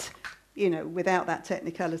 But, without that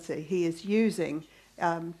technicality, he is using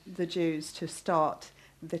the Jews to start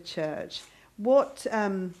the church.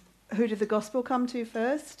 Who did the gospel come to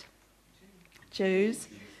first? Jews.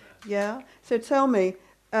 Yeah. So tell me,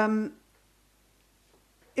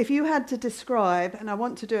 if you had to describe, and I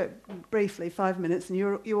want to do it briefly, 5 minutes, and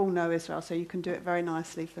you all know Israel, so you can do it very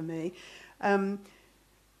nicely for me.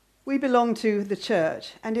 We belong to the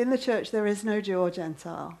church, and in the church there is no Jew or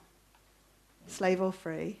Gentile, slave or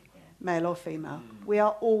free, male or female. We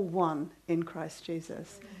are all one in Christ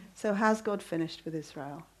Jesus. So has God finished with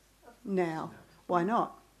Israel? Now. Why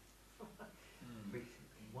not?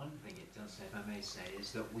 One thing it does say, if I may say,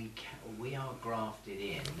 is that we are grafted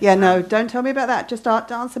in. Yeah, no, don't tell me about that. Just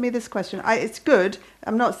answer me this question. It's good.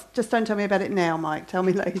 Just don't tell me about it now, Mike. Tell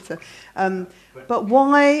me later. But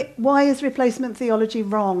why is replacement theology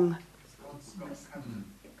wrong?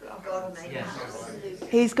 God made Yes. absolute.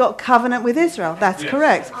 He's got covenant with Israel. That's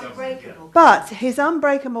correct. Unbreakable. But his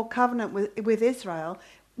unbreakable covenant with Israel,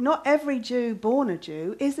 not every Jew born a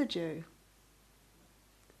Jew is a Jew.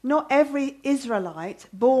 Not every Israelite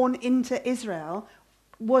born into Israel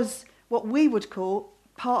was what we would call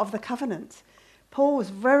part of the covenant. Paul was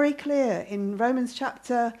very clear in Romans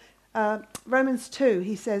 2.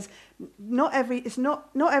 He says, not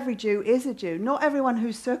every Jew is a Jew. Not everyone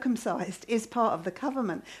who's circumcised is part of the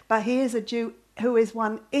covenant. But he is a Jew who is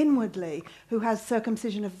one inwardly, who has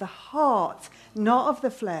circumcision of the heart, not of the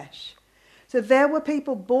flesh. So there were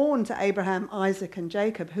people born to Abraham, Isaac, and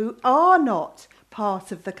Jacob who are not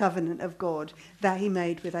part of the covenant of God that he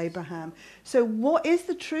made with Abraham. So what is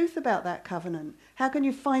the truth about that covenant? How can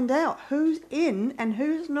you find out who's in and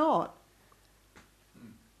who's not?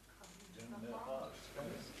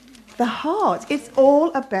 The heart. It's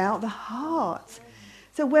all about the heart.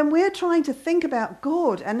 So when we're trying to think about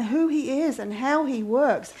God and who he is and how he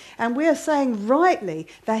works, and we're saying rightly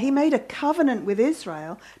that he made a covenant with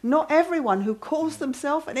Israel, not everyone who calls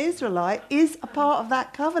themselves an Israelite is a part of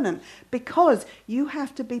that covenant, because you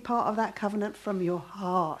have to be part of that covenant from your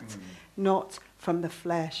heart, not from the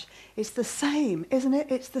flesh. It's the same, isn't it?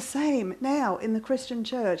 It's the same now in the Christian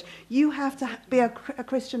church. You have to be a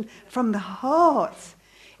Christian from the heart.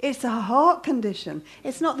 It's a heart condition.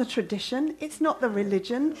 It's not the tradition. It's not the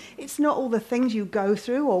religion. It's not all the things you go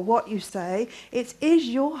through or what you say. It is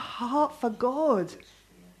your heart for God.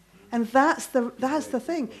 And that's the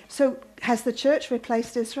thing. So has the church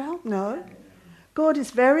replaced Israel? No. God is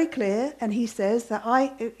very clear, and he says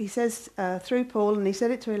through Paul, and he said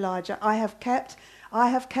it to Elijah, I have kept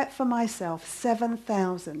for myself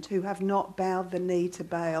 7,000 who have not bowed the knee to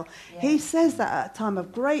Baal. Yeah. He says that at a time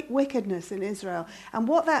of great wickedness in Israel. And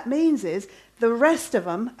what that means is the rest of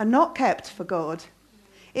them are not kept for God.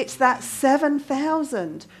 It's that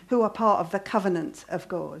 7,000 who are part of the covenant of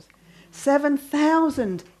God.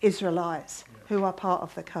 7,000 Israelites who are part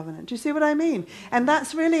of the covenant. Do you see what I mean? And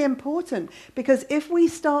that's really important, because if we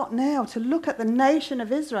start now to look at the nation of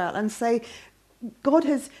Israel and say, God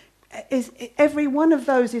every one of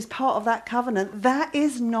those is part of that covenant, that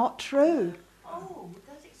is not true. Oh,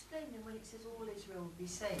 does explain then when it says all Israel will be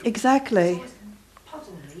saved? Exactly. It's always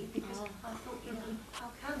puzzled me, because I thought,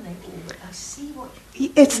 how can they all? But I see what...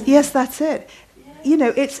 Yes, that's it.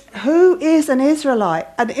 Yeah. It's who is an Israelite?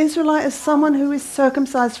 An Israelite is someone who is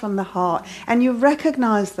circumcised from the heart, and you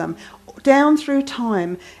recognize them down through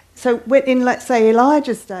time. So in, let's say,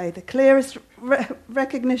 Elijah's day, the clearest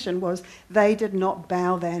recognition was they did not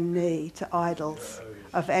bow their knee to idols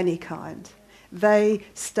of any kind. They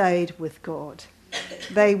stayed with God.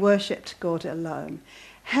 They worshipped God alone.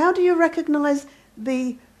 How do you recognize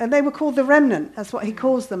and they were called the remnant, that's what he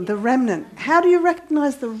calls them, the remnant. How do you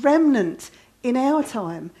recognize the remnant in our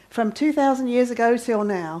time, from 2,000 years ago till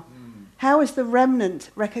now? How is the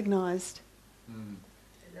remnant recognized?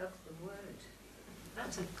 They love the word.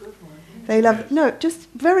 That's a good one. They love, no,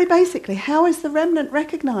 just very basically, how is the remnant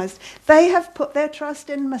recognized? They have put their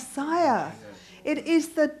trust in Messiah. It is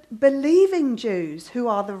the believing Jews who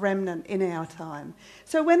are the remnant in our time.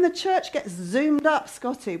 So when the church gets zoomed up,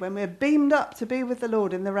 Scotty, when we're beamed up to be with the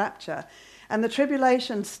Lord in the rapture, and the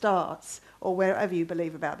tribulation starts, or wherever you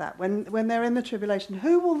believe about that, when they're in the tribulation,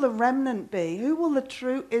 who will the remnant be? Who will the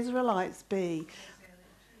true Israelites be?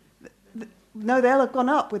 No, they'll have gone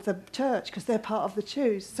up with the church because they're part of the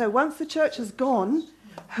Jews. So once the church has gone,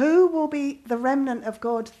 who will be the remnant of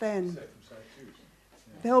God then?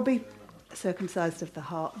 They'll be circumcised of the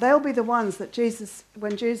heart. They'll be the ones that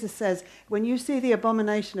when Jesus says, when you see the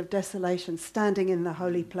abomination of desolation standing in the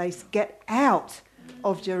holy place, get out.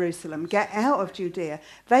 of Jerusalem. Get out of Judea.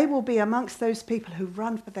 They will be amongst those people who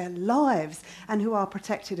run for their lives and who are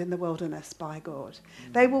protected in the wilderness by God.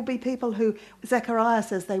 They will be people who, Zechariah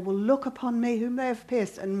says, they will look upon me whom they have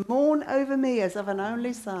pierced and mourn over me as of an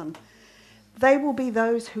only son. They will be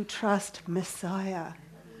those who trust Messiah,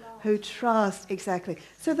 who trust, exactly.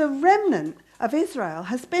 So the remnant of Israel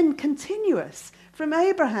has been continuous from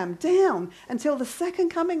Abraham down until the second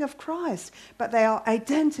coming of Christ. But they are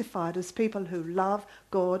identified as people who love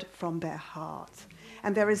God from their heart.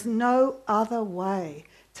 And there is no other way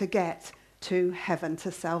to get to heaven,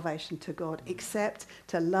 to salvation, to God, except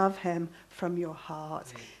to love him from your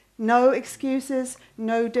heart. No excuses,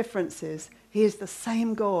 no differences. He is the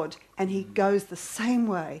same God, and he goes the same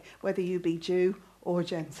way, whether you be Jew or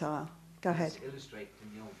Gentile. Go ahead. It's illustrated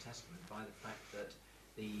in the Old Testament by the fact that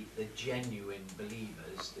the genuine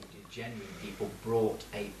believers, the genuine people, brought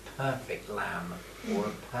a perfect lamb or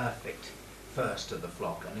a perfect first of the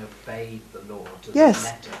flock and obeyed the law to the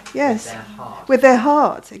letter with their heart. With their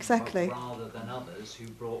heart, exactly. Rather than others who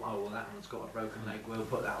brought, oh, well, that one's got a broken leg, we'll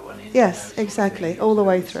put that one in. Yes, exactly, all the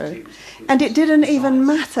way through. And it didn't even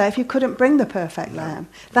matter if you couldn't bring the perfect lamb.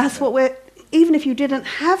 That's what even if you didn't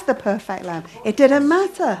have the perfect lamb, it didn't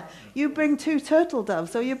matter. You bring 2 turtle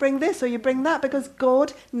doves, or you bring this, or you bring that, because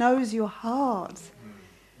God knows your heart.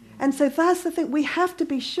 And so that's the thing. We have to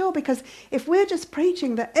be sure, because if we're just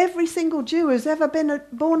preaching that every single Jew who's ever been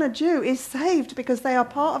born a Jew is saved because they are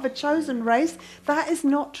part of a chosen race, that is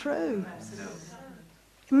not true.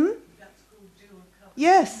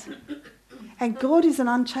 Yes. And God is an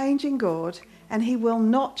unchanging God, and he will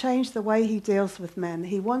not change the way he deals with men.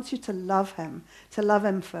 He wants you to love him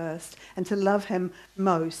first, and to love him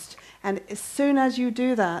most. And as soon as you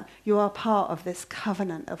do that, you are part of this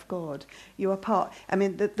covenant of God. You are part. I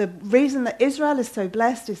mean, the reason that Israel is so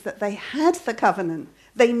blessed is that they had the covenant.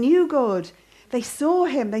 They knew God. They saw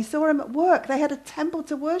him. They saw him at work. They had a temple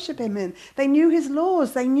to worship him in. They knew his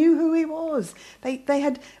laws. They knew who he was. They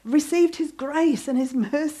had received his grace and his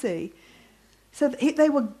mercy. So they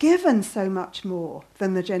were given so much more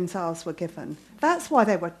than the Gentiles were given. That's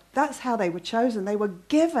how they were chosen. They were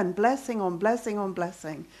given blessing on blessing on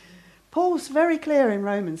blessing. Paul's very clear in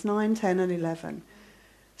Romans 9, 10 and 11.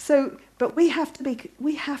 So, but we have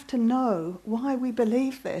to know why we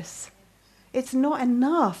believe this. It's not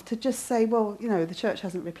enough to just say, well, the church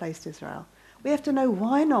hasn't replaced Israel. We have to know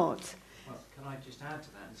why not. Well, can I just add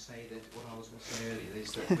to that and say that what I was going to say earlier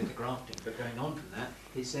is that with the grafting, but going on from that,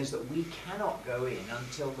 it says that we cannot go in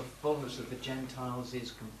until the fullness of the Gentiles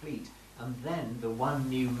is complete. And then the one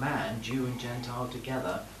new man, Jew and Gentile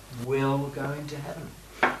together, will go into heaven.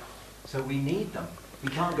 So we need them. We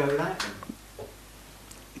can't go without them.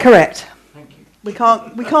 Correct. Thank you. We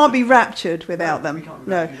can't be raptured without them.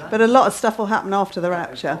 No, but a lot of stuff will happen after the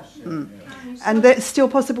rapture. And it's still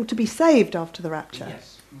possible to be saved after the rapture.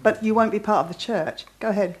 Yes. But you won't be part of the church. Go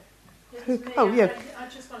ahead. Yeah. I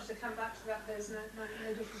just wanted to come back to that. There's no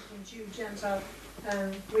difference between Jew, Gentile,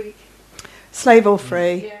 Greek. Slave or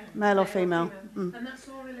free, male or female. And that's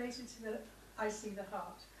all related to the I see the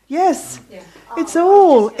heart. Yes, Yeah. it's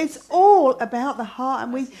all about the heart,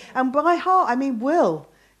 and by heart I mean will.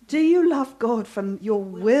 Do you love God from your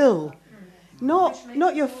will, not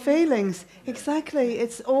your feelings? Exactly,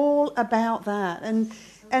 it's all about that, and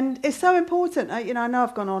it's so important. I know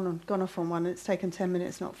I've gone off on one. It's taken 10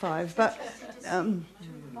 minutes, not 5, but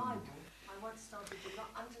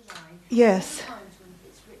yes,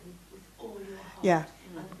 yeah,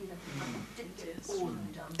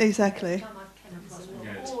 exactly.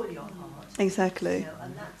 Exactly.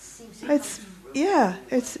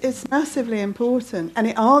 It's massively important, and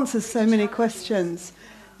it answers so many questions.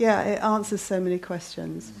 Yeah, it answers so many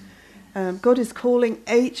questions. God is calling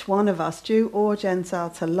each one of us, Jew or Gentile,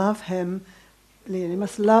 to love him. You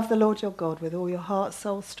must love the Lord your God with all your heart,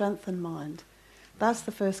 soul, strength and mind. That's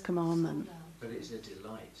the first commandment. But it's a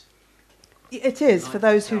delight. It is for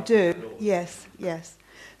those who do. Yes.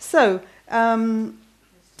 So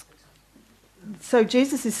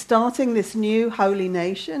Jesus is starting this new holy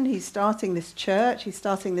nation. He's starting this church. He's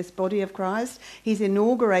starting this body of Christ. He's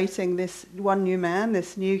inaugurating this one new man,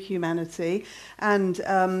 this new humanity. And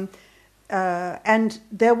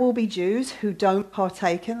there will be Jews who don't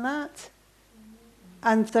partake in that.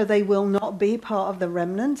 And so they will not be part of the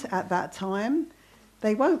remnant at that time.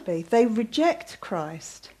 They won't be. They reject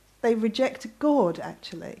Christ. They reject God,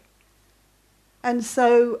 actually. And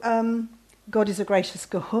so God is a gracious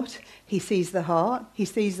God. He sees the heart. He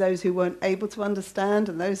sees those who weren't able to understand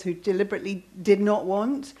and those who deliberately did not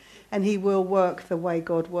want. And he will work the way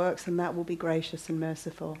God works, and that will be gracious and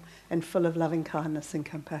merciful and full of loving kindness and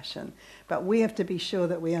compassion. But we have to be sure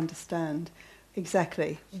that we understand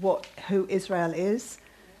exactly who Israel is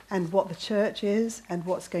and what the church is and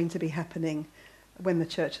what's going to be happening when the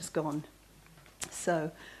church is gone.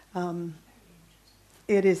 So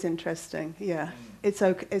it is interesting, yeah. It's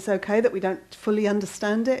okay that we don't fully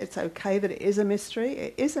understand it. It's okay that it is a mystery.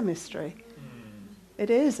 It is a mystery. It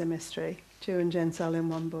is a mystery, Jew and Gentile in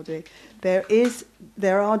one body. There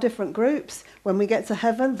are different groups. When we get to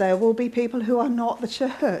heaven, there will be people who are not the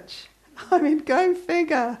church. I mean, go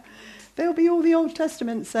figure. There'll be all the Old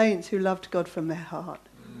Testament saints who loved God from their heart.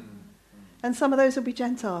 And some of those will be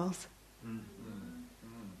Gentiles.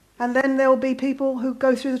 And then there'll be people who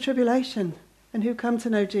go through the tribulation and who come to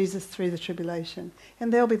know Jesus through the tribulation.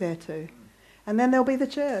 And they'll be there too. And then there'll be the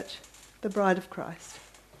church, the bride of Christ.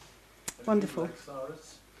 Wonderful. Like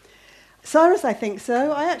Cyrus? Cyrus, I think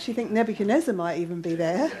so. I actually think Nebuchadnezzar might even be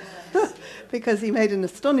there because he made an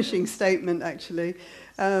astonishing statement, actually.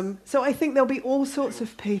 So I think there'll be all sorts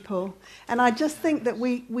of people. And I just think that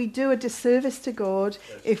we do a disservice to God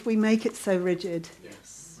if we make it so rigid.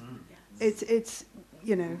 Yes. It's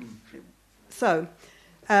you know. So,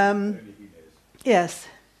 yes,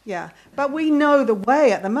 yeah. But we know the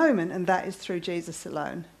way at the moment, and that is through Jesus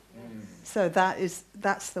alone. So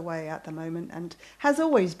that's the way at the moment, and has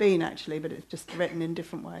always been actually, but it's just written in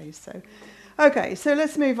different ways. So, okay, so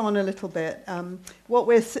let's move on a little bit. What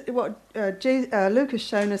Luke has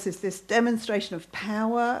shown us is this demonstration of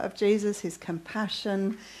power of Jesus, his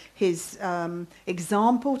compassion, his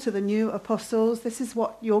example to the new apostles. This is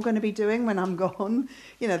what you're going to be doing when I'm gone.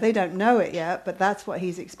 You know, they don't know it yet, but that's what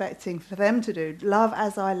he's expecting for them to do. Love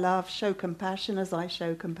as I love, show compassion as I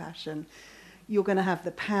show compassion. You're going to have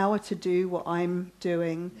the power to do what I'm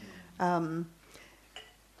doing. And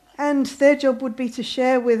their job would be to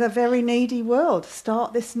share with a very needy world,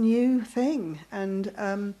 start this new thing.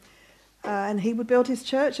 And he would build his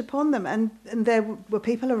church upon them. And there were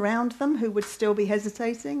people around them who would still be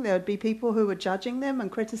hesitating. There would be people who were judging them and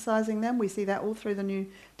criticizing them. We see that all through the New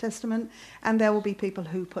Testament. And there will be people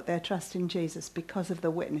who put their trust in Jesus because of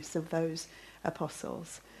the witness of those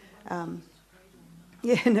apostles.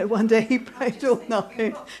 Yeah, no wonder he prayed all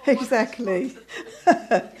night. Exactly.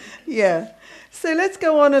 Yeah. So let's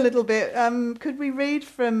go on a little bit. Could we read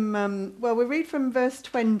from, we read from verse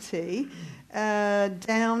 20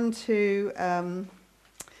 down to,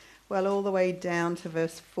 all the way down to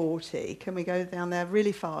verse 40. Can we go down there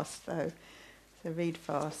really fast, though? So read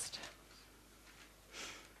fast.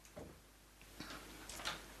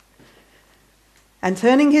 And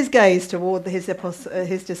turning his gaze toward his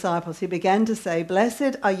disciples, he began to say,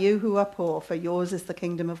 "Blessed are you who are poor, for yours is the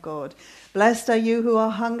kingdom of God. Blessed are you who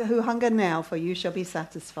hunger now, for you shall be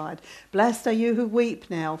satisfied. Blessed are you who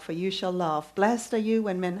weep now, for you shall laugh. Blessed are you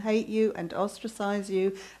when men hate you and ostracize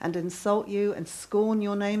you and insult you and scorn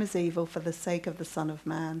your name as evil for the sake of the Son of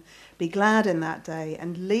Man. Be glad in that day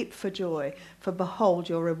and leap for joy, for behold,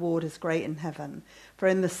 your reward is great in heaven. For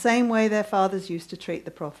in the same way their fathers used to treat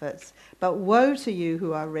the prophets. But woe to you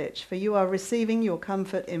who are rich, for you are receiving your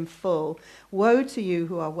comfort in full. Woe to you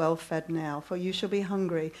who are well fed now, for you shall be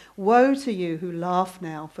hungry. Woe to you who laugh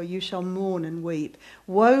now, for you shall mourn and weep.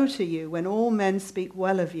 Woe to you when all men speak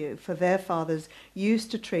well of you, for their fathers used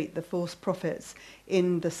to treat the false prophets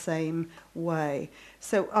in the same way."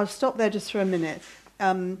 So I'll stop there just for a minute.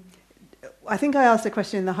 I think I asked a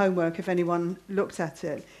question in the homework if anyone looked at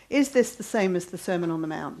it. Is this the same as the Sermon on the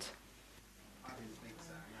Mount? I didn't think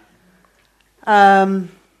so, no.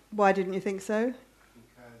 Why didn't you think so?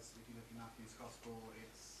 Because if you look in Matthew's Gospel,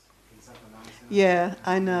 he's up a mountain. Yeah,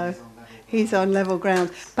 I know. He's on level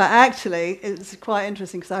ground. But actually, it's quite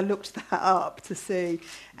interesting because I looked that up to see.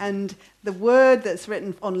 And the word that's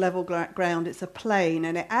written on level ground, it's a plain,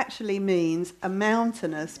 and it actually means a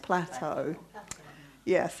mountainous plateau.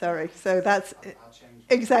 Yeah, sorry. So that's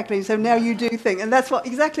exactly. So now you do think, and that's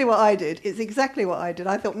exactly what I did. It's exactly what I did.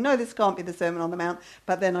 I thought, no, this can't be the Sermon on the Mount.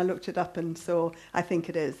 But then I looked it up and saw, I think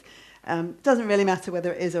it is. It doesn't really matter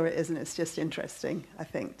whether it is or it isn't. It's just interesting, I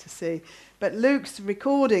think, to see. But Luke's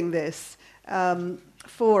recording this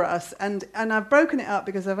for us, and I've broken it up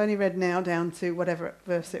because I've only read now down to whatever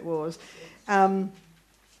verse it was. What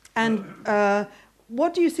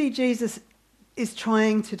do you see Jesus is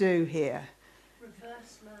trying to do here?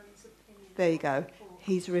 There you go.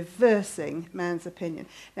 He's reversing man's opinion.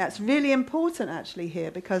 Now, it's really important, actually, here,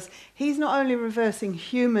 because he's not only reversing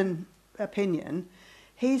human opinion,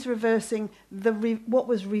 he's reversing what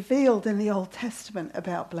was revealed in the Old Testament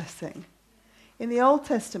about blessing. In the Old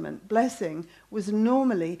Testament, blessing was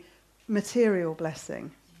normally material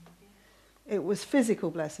blessing. It was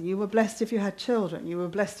physical blessing. You were blessed if you had children. You were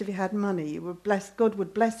blessed if you had money. You were blessed. God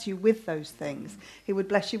would bless you with those things. He would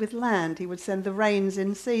bless you with land. He would send the rains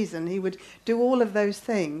in season. He would do all of those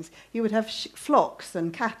things. You would have flocks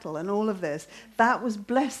and cattle and all of this. That was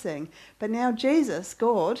blessing. But now Jesus,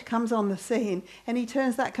 God, comes on the scene and he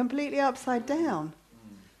turns that completely upside down.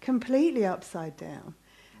 Completely upside down.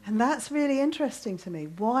 And that's really interesting to me.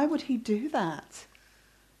 Why would he do that?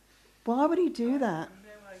 Why would he do that?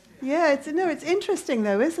 Yeah, it's interesting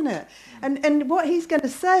though, isn't it? And what he's going to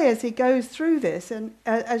say as he goes through this, and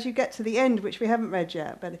as you get to the end, which we haven't read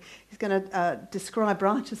yet, but he's going to describe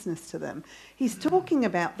righteousness to them. He's talking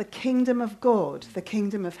about the kingdom of God, the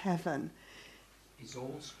kingdom of heaven. It's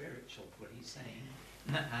all spiritual, what he's saying.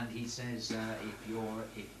 And he says,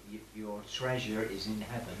 if your treasure is in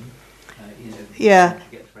heaven, yeah,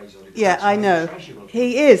 I right, know.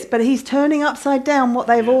 He is, but he's turning upside down what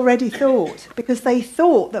they've already thought, because they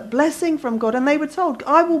thought that blessing from God, and they were told,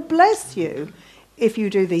 I will bless you if you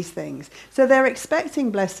do these things. So they're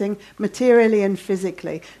expecting blessing materially and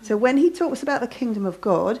physically. So when he talks about the kingdom of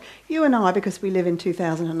God, you and I, because we live in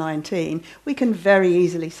 2019, we can very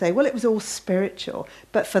easily say, well, it was all spiritual.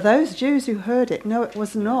 But for those Jews who heard it, no, it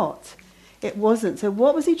was not. It wasn't. So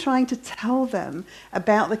what was he trying to tell them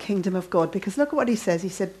about the kingdom of God? Because look at what he says. He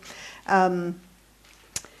said, where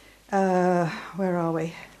are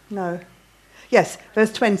we? No. Yes,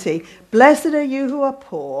 verse 20. Blessed are you who are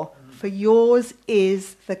poor, for yours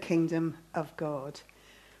is the kingdom of God.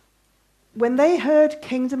 When they heard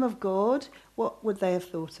kingdom of God, what would they have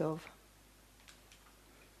thought of?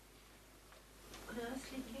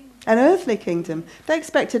 An earthly kingdom. They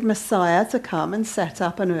expected Messiah to come and set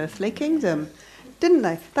up an earthly kingdom, didn't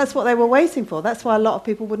they? That's what they were waiting for. That's why a lot of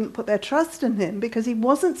people wouldn't put their trust in him, because he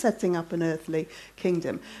wasn't setting up an earthly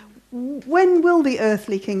kingdom. When will the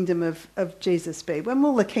earthly kingdom of Jesus be? When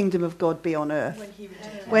will the kingdom of God be on earth?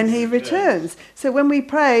 When he returns. So when we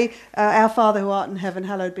pray, our Father who art in heaven,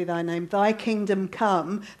 hallowed be thy name, thy kingdom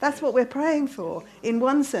come, that's what we're praying for. In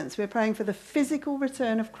one sense, we're praying for the physical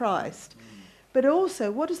return of Christ. But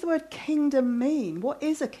also, what does the word kingdom mean? What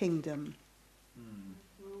is a kingdom?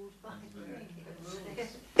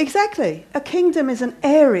 Exactly. A kingdom is an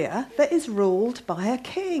area that is ruled by a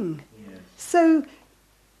king. So,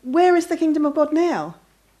 where is the kingdom of God now?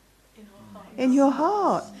 In your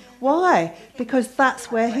heart. Why? Because that's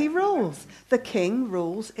where he rules. The king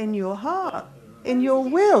rules in your heart, in your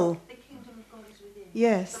will. The kingdom of God is within.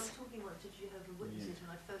 Yes. So I was talking once to Jehovah's Witnesses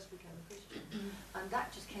when I first became a Christian, and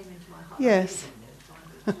that just came into my heart. Yes.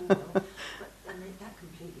 But that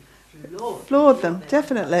completely floored them,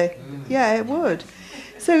 definitely. Yeah, it would.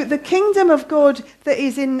 So the kingdom of God that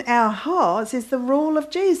is in our hearts is the rule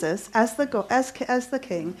of Jesus as the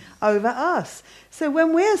king over us. So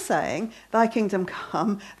when we're saying, thy kingdom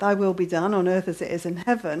come, thy will be done on earth as it is in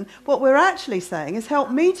heaven, what we're actually saying is,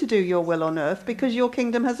 help me to do your will on earth, because your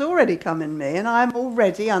kingdom has already come in me and I am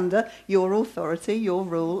already under your authority, your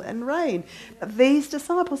rule and reign. But these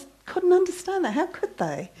disciples couldn't understand that. How could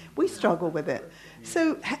they? We struggle with it.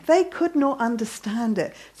 So they could not understand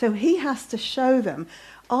it. So he has to show them,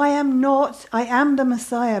 I am the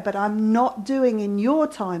Messiah, but I'm not doing in your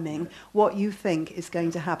timing what you think is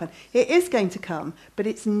going to happen. It is going to come, but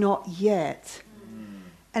it's not yet.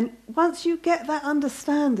 And once you get that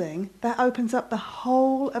understanding, that opens up the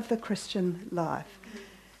whole of the Christian life.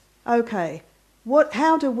 Okay,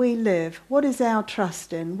 how do we live? What is our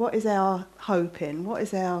trust in? What is our hope in? What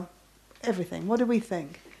is our everything? What do we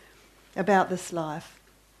think about this life?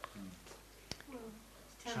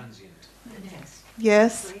 Transient.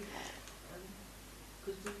 Yes. It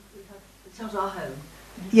tells our home.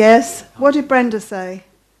 Yes. What did Brenda say?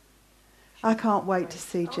 I can't wait to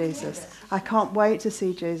see Jesus. I can't wait to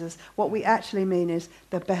see Jesus. What we actually mean is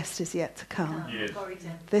the best is yet to come. Yes.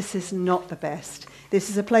 This is not the best.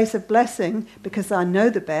 This is a place of blessing because I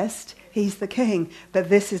know the best. He's the king. But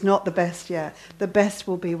this is not the best yet. The best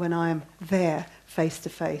will be when I am there face to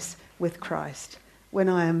face with Christ. When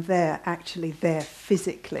I am there, actually there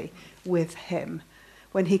physically with him.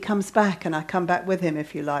 When he comes back and I come back with him,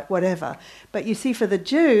 if you like, whatever. But you see, for the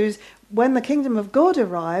Jews, when the kingdom of God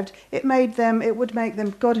arrived, it would make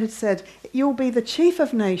them, God had said, you'll be the chief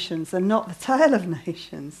of nations and not the tail of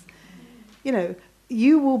nations. You know,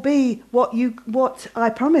 you will be what I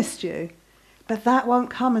promised you. But that won't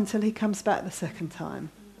come until he comes back the second time.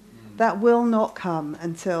 That will not come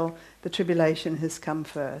until the tribulation has come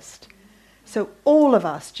first. So all of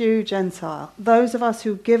us, Jew, Gentile, those of us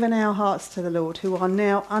who've given our hearts to the Lord, who are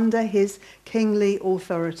now under his kingly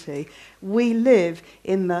authority, we live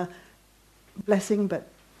in the blessing but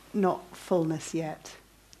not fullness yet.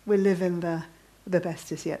 We live in the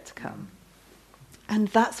best is yet to come. And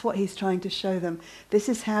that's what he's trying to show them. This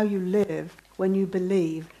is how you live when you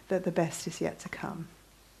believe that the best is yet to come.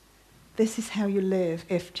 This is how you live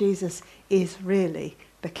if Jesus is really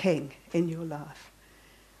the King in your life.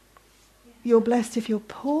 You're blessed if you're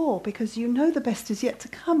poor because you know the best is yet to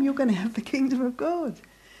come. You're going to have the kingdom of God.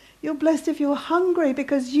 You're blessed if you're hungry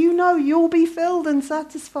because you know you'll be filled and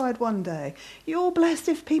satisfied one day. You're blessed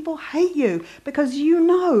if people hate you because you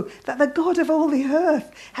know that the God of all the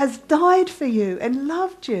earth has died for you and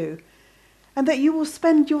loved you, and that you will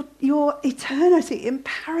spend your eternity in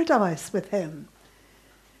paradise with him.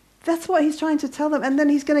 That's what he's trying to tell them. And then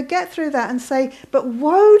he's going to get through that and say, but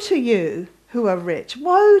woe to you who are rich.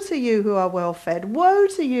 Woe to you who are well fed. Woe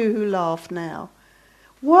to you who laugh now.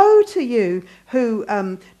 Woe to you who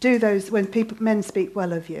do those when men speak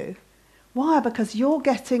well of you. Why? Because you're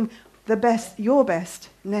getting the best, your best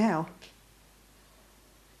now.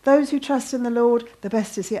 Those who trust in the Lord, the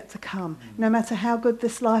best is yet to come. No matter how good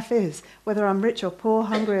this life is, whether I'm rich or poor,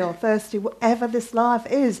 hungry or thirsty, whatever this life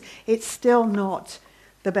is, it's still not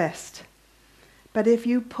the best. But if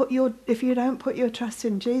you don't put your trust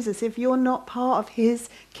in Jesus, if you're not part of his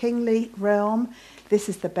kingly realm, this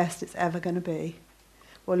is the best it's ever going to be.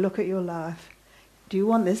 Well, look at your life. Do you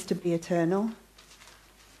want this to be eternal?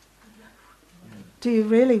 Do you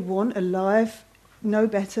really want a life no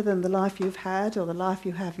better than the life you've had or the life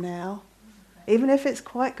you have now? Even if it's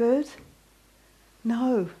quite good?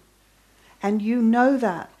 No. And you know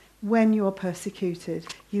that when you're persecuted.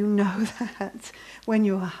 You know that when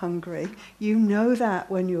you're hungry. You know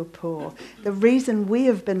that when you're poor. The reason we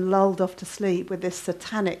have been lulled off to sleep with this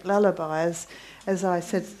satanic lullaby, as I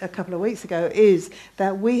said a couple of weeks ago, is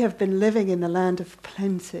that we have been living in the land of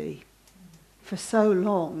plenty for so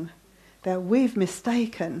long that we've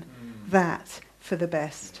mistaken that for the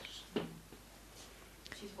best. Which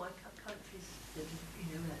is why countries,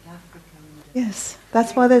 like Africa and Yes,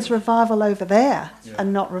 that's why there's revival over there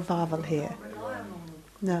and not revival here.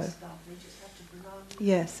 No.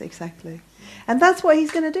 Yes, exactly. And that's what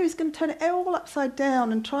he's going to do. He's going to turn it all upside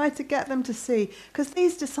down and try to get them to see. Because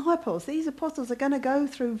these disciples, these apostles are going to go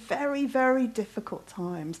through very, very difficult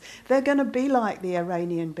times. They're going to be like the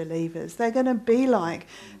Iranian believers. They're going to be like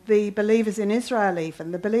the believers in Israel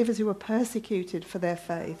even, the believers who were persecuted for their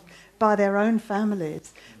faith by their own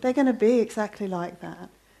families. They're going to be exactly like that.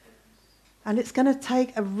 And it's going to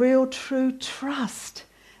take a real true trust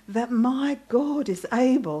that my God is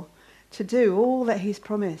able to do all that he's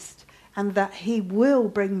promised and that he will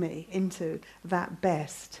bring me into that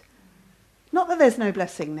best. Not that there's no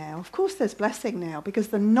blessing now. Of course there's blessing now because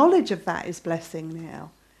the knowledge of that is blessing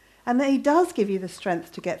now. And that he does give you the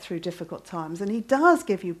strength to get through difficult times and he does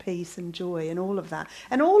give you peace and joy and all of that.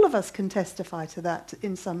 And all of us can testify to that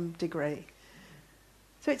in some degree.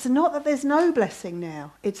 So it's not that there's no blessing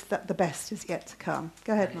now, it's that the best is yet to come.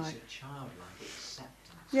 Go ahead, Mike. It's a childlike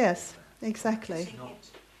acceptance. Yes, exactly. It's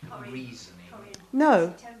not reasoning.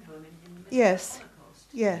 No. Yes.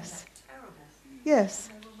 Yes. Yes.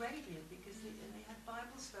 They were radiant because they had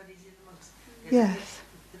Bible studies in amongst yes.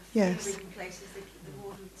 the yes. places, the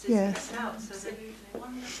warden yes. out, so they're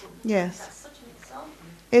wonderful. Yes. That's such an example.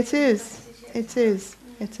 It is. It is.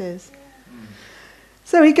 It is.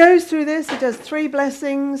 So he goes through this, he does 3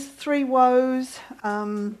 blessings, 3 woes,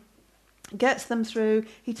 gets them through.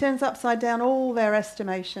 He turns upside down all their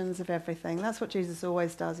estimations of everything. That's what Jesus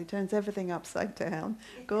always does. He turns everything upside down.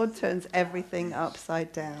 God turns everything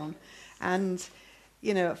upside down. And,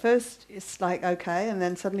 at first it's like, okay, and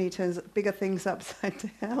then suddenly he turns bigger things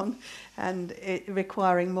upside down and it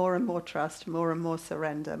requiring more and more trust, more and more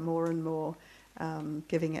surrender, more and more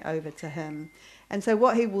giving it over to him. And so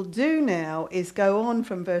what he will do now is go on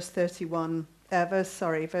from verse 27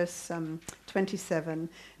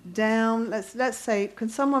 down. Let's say, can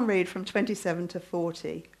someone read from 27 to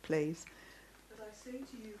 40, please? But I say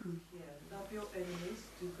to you who hear, love your enemies,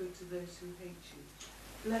 do good to those who hate you,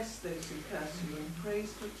 bless those who curse you, and pray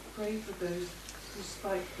for those who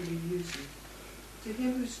spitefully use you. To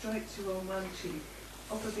him who strikes you on one cheek,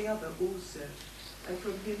 offer the other also, and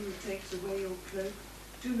from him who takes away your cloak,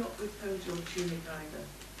 do not withhold your tunic either.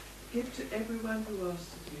 Give to everyone who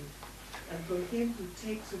asks of you, and from him who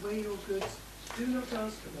takes away your goods, do not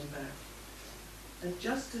ask for them back. And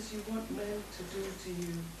just as you want men to do to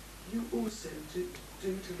you, you also do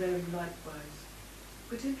to them likewise.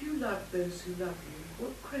 But if you love those who love you,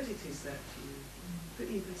 what credit is that to you? For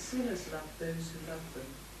even sinners love those who love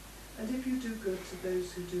them. And if you do good to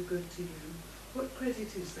those who do good to you, what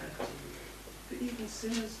credit is that to you? For even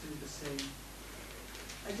sinners do the same.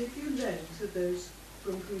 And if you lend to those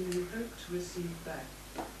from whom you hope to receive back,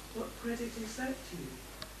 what credit is that to you?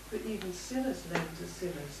 For even sinners lend to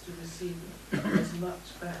sinners to receive as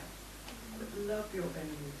much back. But love your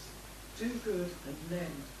enemies, do good and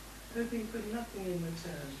lend, hoping for nothing in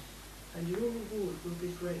return, and your reward will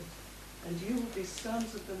be great, and you will be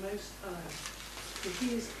sons of the Most High. For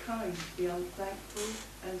he is kind to the unthankful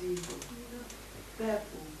and evil.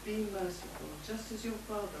 Therefore, be merciful, just as your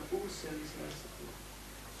Father also is merciful.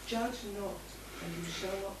 Judge not, and you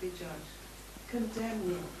shall not be judged. Condemn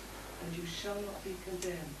not, and you shall not be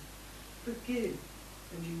condemned. Forgive,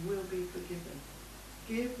 and you will be forgiven.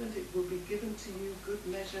 Give, and it will be given to you good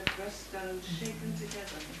measure, pressed down, shaken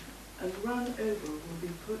together, and run over will be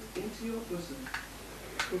put into your bosom.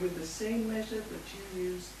 For with the same measure that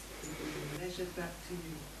you use, it will be measured back to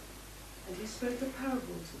you. And he spoke a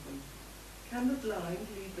parable to them. Can the blind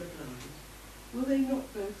lead the blind? Will they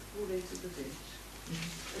not both fall into the ditch?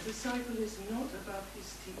 A disciple is not above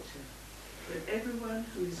his teacher, but everyone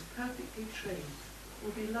who is perfectly trained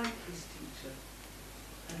will be like his teacher.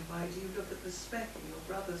 And why do you look at the speck in your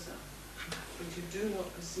brother's eye, but you do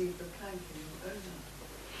not perceive the plank in your own eye?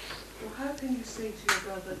 Or how can you say to your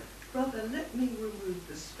brother, Brother, let me remove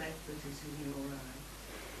the speck that is in your eye,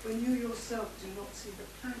 when you yourself do not see the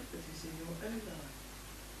plank that is in your own eye?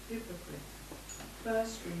 Hypocrite,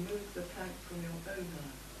 first remove the plank from your own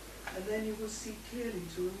eye, and then you will see clearly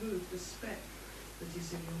to remove the speck that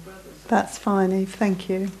is in your brother's eye. That's fine, Eve. Thank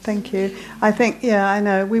you. Thank you. I think, yeah, I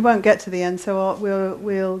know. We won't get to the end, so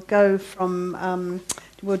we'll go from,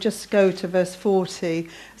 we'll just go to verse 40.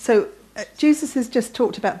 So Jesus has just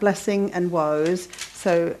talked about blessing and woes,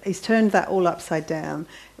 so he's turned that all upside down.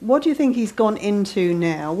 What do you think he's gone into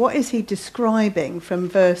now? What is he describing from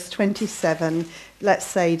verse 27, let's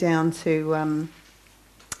say down to,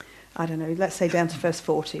 I don't know, let's say down to verse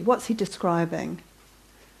 40. What's he describing?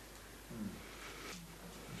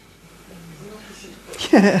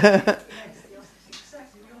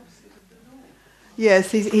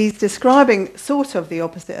 Yes, he's describing sort of the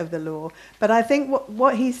opposite of the law. But I think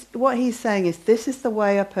what he's saying is this is the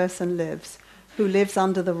way a person lives who lives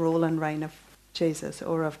under the rule and reign of Jesus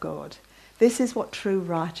or of God. This is what true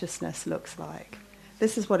righteousness looks like.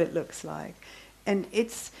 This is what it looks like. And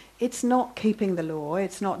it's not keeping the law,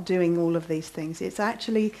 it's not doing all of these things. It's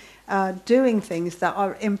actually doing things that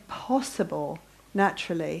are impossible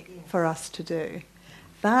naturally for us to do.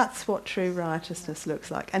 That's what true righteousness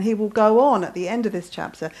looks like. And he will go on at the end of this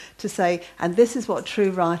chapter to say, and this is what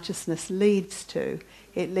true righteousness leads to.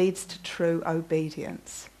 It leads to true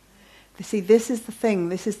obedience. You see, this is the thing,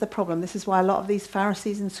 this is the problem. This is why a lot of these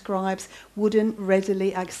Pharisees and scribes wouldn't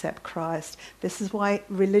readily accept Christ. This is why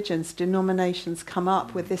religions, denominations come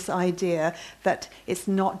up with this idea that it's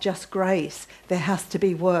not just grace. There has to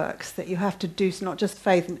be works, that you have to do, not just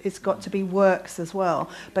faith, it's got to be works as well.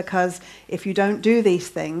 Because if you don't do these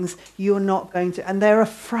things, you're not going to... And they're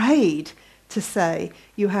afraid to say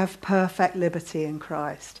you have perfect liberty in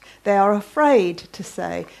Christ. They are afraid to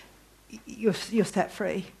say you're set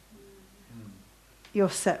free. You're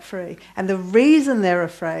set free. And the reason they're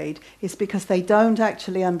afraid is because they don't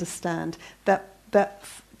actually understand that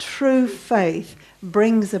true faith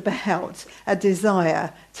brings about a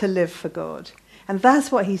desire to live for God. And that's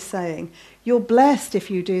what he's saying. You're blessed if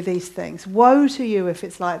you do these things. Woe to you if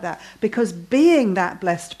it's like that. Because being that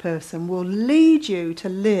blessed person will lead you to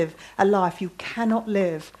live a life you cannot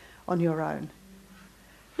live on your own.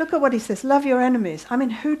 Look at what he says. Love your enemies. I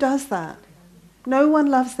mean, who does that? No one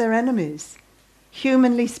loves their enemies.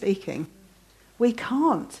 Humanly speaking, we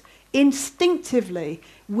can't. Instinctively,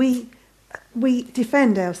 we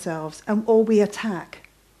defend ourselves or we attack.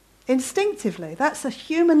 Instinctively, that's a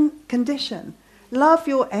human condition. Love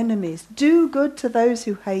your enemies. Do good to those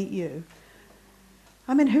who hate you.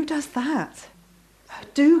 I mean, who does that?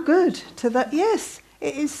 Do good to that. Yes,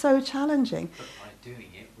 it is so challenging. But by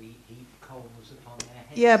doing it, we heap coals upon their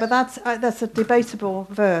heads. Yeah, but that's a debatable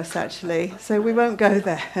verse, actually, so we won't go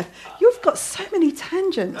there. You've got so many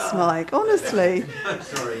tangents, Mike, honestly.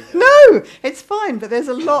 Sorry. No, it's fine, but there's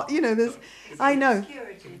a lot, there's... I know.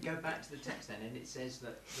 Can we go back to the text then? And it says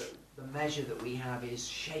that the measure that we have is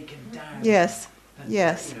shaken down. Yes. And,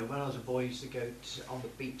 Yes. when I was a boy, I used to go on the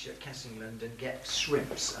beach at Kessingland and get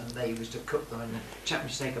shrimps, and they used to cook them, and the chap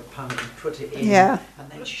used to take a punnet and put it in, and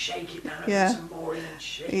then shake it down, and put some more in, and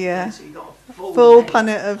shake it down, so you got a full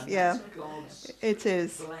punnet of, It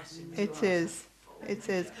is. It is. It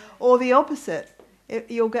is. Or the opposite.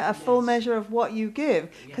 You'll get a full measure of what you give.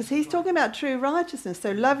 Because he's talking about true righteousness.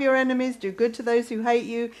 So love your enemies, do good to those who hate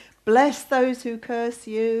you, bless those who curse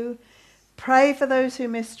you, pray for those who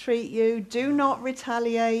mistreat you, do not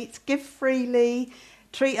retaliate, give freely,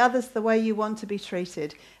 treat others the way you want to be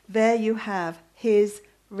treated. There you have his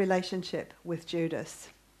relationship with Judas.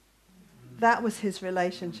 That was his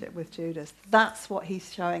relationship with Judas. That's what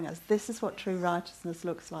he's showing us. This is what true righteousness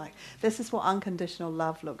looks like. This is what unconditional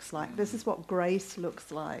love looks like. This is what grace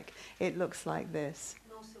looks like. It looks like this.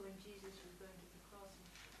 And also when Jesus was going to the cross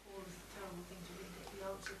and all this terrible thing to him, he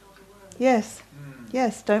answered not a word. Yes.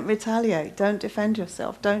 Yes, don't retaliate. Don't defend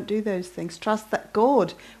yourself. Don't do those things. Trust that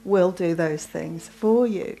God will do those things for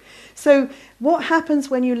you. So what happens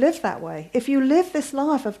when you live that way? If you live this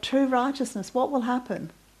life of true righteousness, what will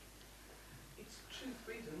happen? It's true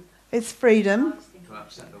freedom. It's freedom. To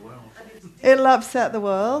upset the world. And it's deep, It'll upset the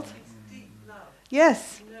world. it's deep love.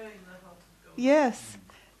 Yes. Knowing the heart of God. Yes.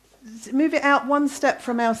 Move it out one step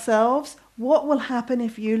from ourselves. What will happen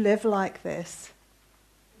if you live like this?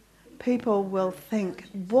 People will think,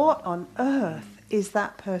 what on earth is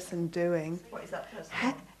that person doing? What is that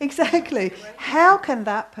person? Exactly. How can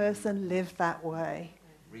that person live that way?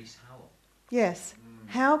 Reese Howell. Yes.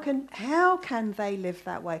 How can they live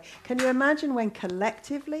that way? Can you imagine when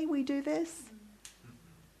collectively we do this?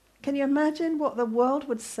 Can you imagine what the world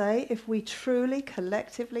would say if we truly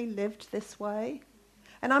collectively lived this way?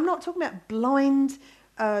 And I'm not talking about blind,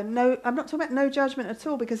 I'm not talking about no judgment at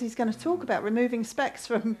all, because he's going to talk about removing specks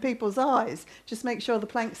from people's eyes. Just make sure the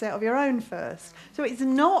plank's out of your own first. So it's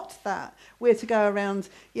not that we're to go around,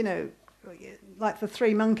 like the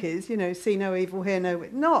three monkeys, see no evil, hear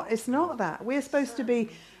no... It's not that. We're supposed to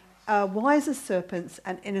be wise as serpents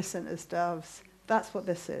and innocent as doves. That's what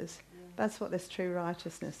this is. That's what this true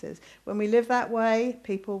righteousness is. When we live that way,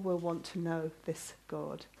 people will want to know this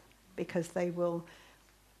God, because they will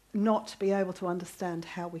not be able to understand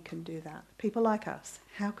how we can do that. People like us,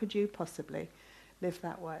 how could you possibly live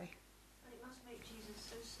that way? And it must make Jesus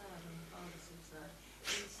so sad when the Father says that.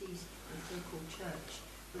 He sees the so-called church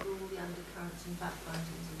with all the undercurrents and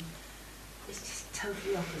backbitings, and it's just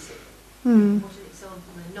totally opposite. What an example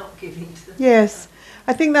they're not giving to the Yes,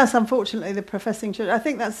 I think that's unfortunately the professing church. I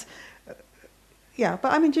think that's, but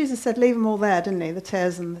I mean Jesus said leave them all there, didn't he? The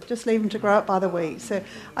tares, and just leave them to grow up by the wheat. So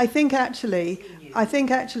I think actually,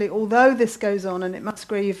 although this goes on and it must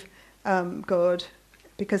grieve God,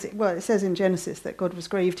 because it says in Genesis that God was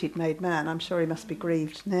grieved he'd made man. I'm sure he must be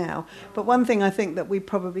grieved now. But one thing I think that we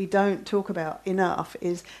probably don't talk about enough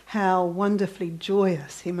is how wonderfully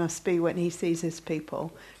joyous he must be when he sees his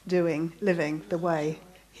people living the way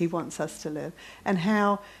he wants us to live, and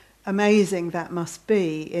how amazing that must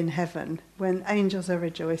be in heaven when angels are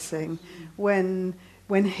rejoicing, when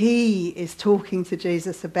he is talking to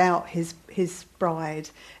Jesus about his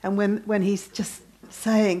bride, and when he's just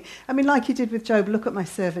saying, I mean, like he did with Job, look at my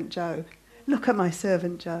servant Job. Look at my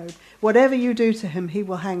servant Job. Whatever you do to him, he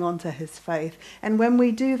will hang on to his faith. And when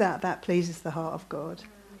we do that, that pleases the heart of God.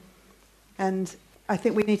 And I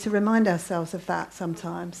think we need to remind ourselves of that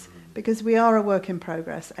sometimes, because we are a work in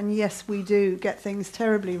progress. And yes, we do get things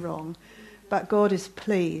terribly wrong, but God is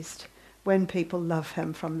pleased when people love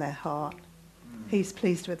him from their heart. He's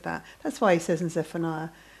pleased with that. That's why he says in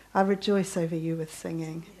Zephaniah, I rejoice over you with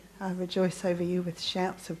singing. I rejoice over you with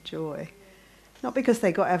shouts of joy. Not because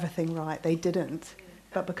they got everything right, they didn't,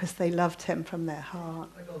 but because they loved him from their heart.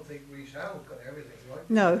 I don't think Reese Howell got everything right.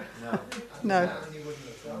 No. And he wouldn't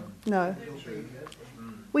have done. No.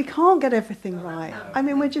 We can't get everything right. I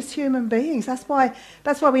mean, we're just human beings. That's why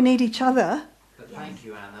we need each other. But thank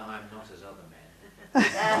you, Anna, I'm not as other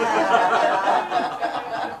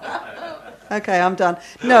men. Okay, I'm done.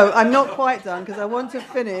 No, I'm not quite done, because I want to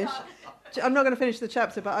finish. I'm not going to finish the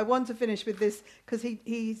chapter, but I want to finish with this, because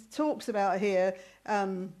he talks about here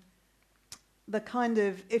the kind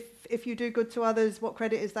of, if you do good to others, what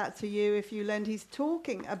credit is that to you if you lend? He's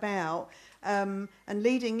talking about and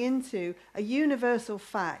leading into a universal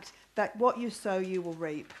fact that what you sow, you will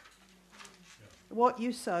reap. What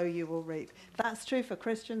you sow, you will reap. That's true for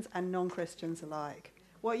Christians and non-Christians alike.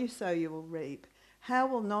 What you sow, you will reap. How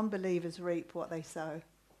will non-believers reap what they sow?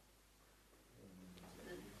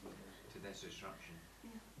 To their destruction.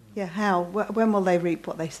 Yeah, how? When will they reap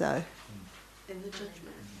what they sow? in the judgment.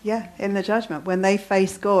 Yeah, in the judgment, when they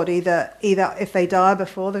face God, either if they die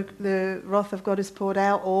before the wrath of God is poured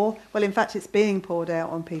out, or, well, in fact, it's being poured out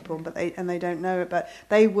on people, but they don't know it, but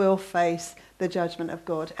they will face the judgment of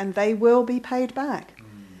God, and they will be paid back,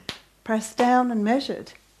 pressed down and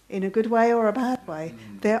measured, in a good way or a bad way.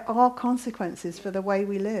 There are consequences for the way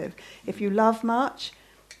we live. If you love much,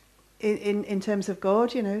 in terms of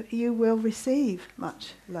God, you will receive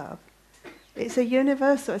much love. It's a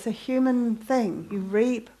universal, it's a human thing. You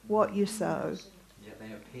reap what you sow. Yet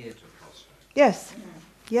they appear to prosper. Yes,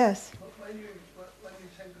 yes. But when you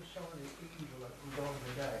think of some of the evil that goes on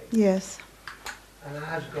today, Yes. and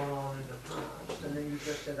has gone on in the past, and then you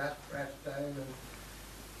just say that's pressed down, and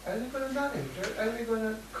How are they going to manage? How are they going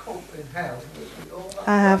to cope in hell with all that?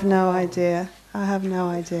 I have no idea. I have no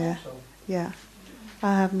idea. Also, Yeah,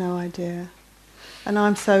 I have no idea. And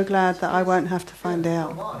I'm so glad that I won't have to find yeah,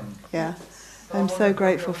 out. mine. Yeah, So I I'm wonder so if we'll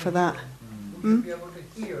grateful be for able that. to hear them. Hmm? We'll be able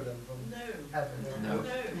to hear them from heaven. No, no,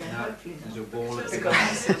 there's a wall at the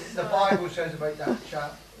Because back. the Bible says about that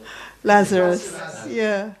chap. Lazarus. Lazarus.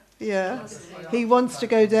 Yeah, yeah. He wants to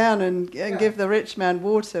go down and give the rich man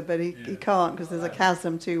water, but he can't because there's a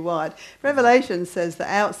chasm too wide. Revelation says that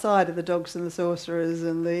outside are the dogs and the sorcerers,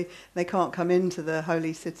 and they can't come into the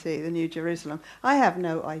holy city, the New Jerusalem. I have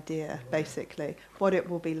no idea, basically, what it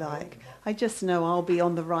will be like. I just know I'll be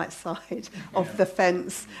on the right side of the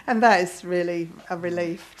fence, and that is really a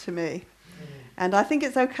relief to me. And I think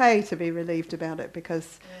it's okay to be relieved about it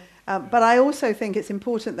because... but I also think it's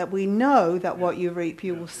important that we know that what you reap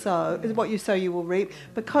you will sow, what you sow you will reap,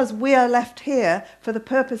 because we are left here for the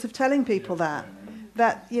purpose of telling people that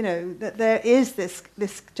you know that there is this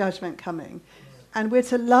judgment coming, and we're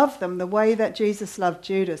to love them the way that Jesus loved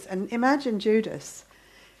Judas. And imagine Judas.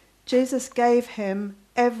 Jesus gave him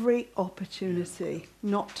every opportunity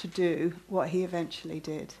not to do what he eventually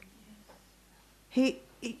did.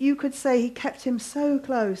 You could say he kept him so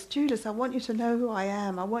close. Judas, I want you to know who I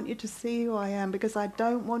am. I want you to see who I am because I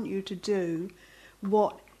don't want you to do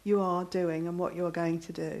what you are doing and what you're going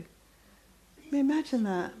to do. I mean, imagine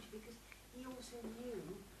that. Because he also knew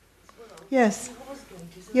as well Yes. he was going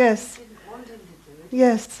to, so Yes. he didn't want him to do it.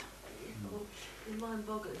 Yes, Your mind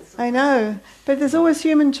boggles. I know. But there's always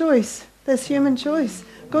human choice. There's human choice.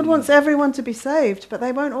 God wants everyone to be saved, but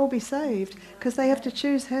they won't all be saved because they have to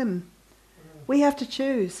choose him. We have to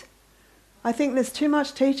choose. I think there's too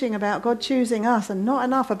much teaching about God choosing us and not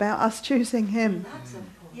enough about us choosing him. That's a point.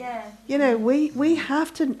 Yeah. You know, we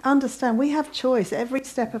have to understand we have choice every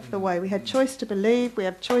step of the way. We have choice to believe, we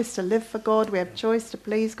have choice to live for God, we have choice to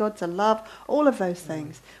please God, to love, all of those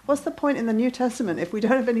things. What's the point in the New Testament if we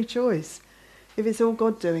don't have any choice? If it's all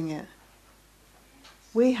God doing it?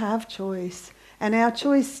 We have choice. And our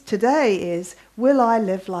choice today is, will I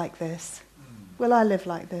live like this? Will I live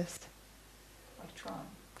like this?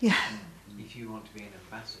 Yeah. If you want to be an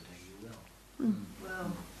ambassador, you will.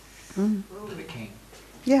 Well, For the king.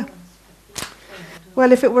 Yeah.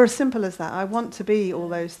 Well, if it were as simple as that, I want to be all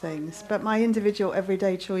those things, but my individual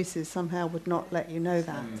everyday choices somehow would not let you know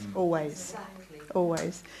that, always.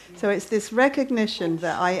 Always. So it's this recognition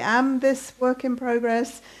that I am this work in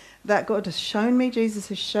progress, that God has shown me, Jesus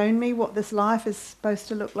has shown me what this life is supposed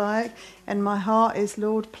to look like, and my heart is,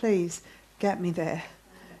 Lord, please get me there.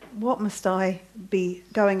 What must I be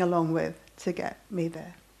going along with to get me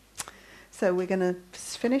there? So we're going to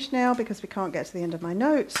finish now because we can't get to the end of my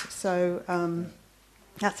notes. So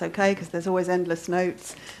that's okay because there's always endless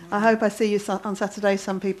notes. I hope I see you on Saturday,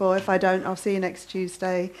 some people. If I don't, I'll see you next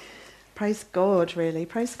Tuesday. Praise God, really.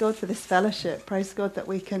 Praise God for this fellowship. Praise God that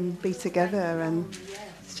we can be together. And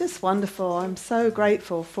it's just wonderful. I'm so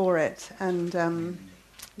grateful for it. And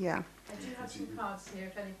yeah. I do have some cards here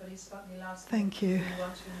if anybody's got any last Thank you. things you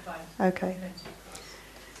want to invite. Okay.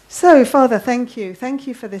 So, Father, thank you. Thank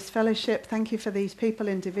you for this fellowship. Thank you for these people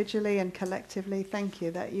individually and collectively. Thank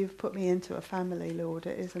you that you've put me into a family, Lord.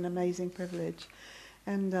 It is an amazing privilege.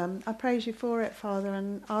 And I praise you for it, Father,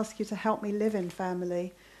 and ask you to help me live in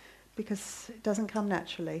family because it doesn't come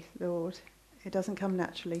naturally, Lord. It doesn't come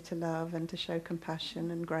naturally to love and to show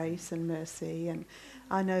compassion and grace and mercy. And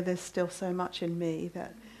I know there's still so much in me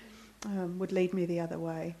that would lead me the other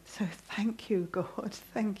way. So thank you, God.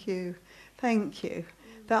 Thank you. Thank you.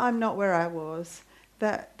 That I'm not where I was,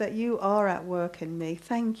 that you are at work in me.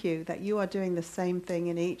 Thank you that you are doing the same thing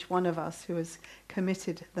in each one of us who has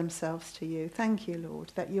committed themselves to you. Thank you,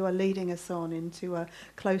 Lord, that you are leading us on into a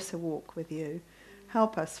closer walk with you.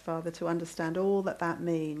 Help us, Father, to understand all that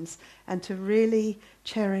means and to really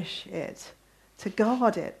cherish it, to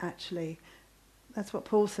guard it, actually. That's what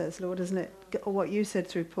Paul says, Lord, isn't it? Or what you said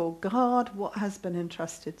through Paul, guard what has been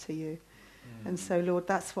entrusted to you. And so, Lord,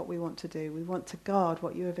 that's what we want to do. We want to guard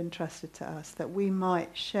what you have entrusted to us, that we might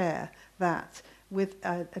share that with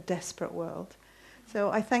a desperate world.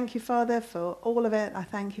 So I thank you, Father, for all of it. I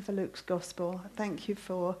thank you for Luke's gospel. I thank you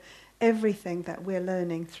for everything that we're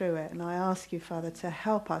learning through it. And I ask you, Father, to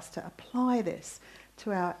help us to apply this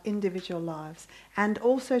to our individual lives and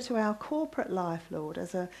also to our corporate life, Lord,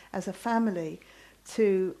 as a family,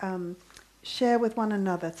 to share with one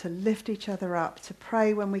another, to lift each other up, to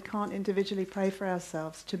pray when we can't individually pray for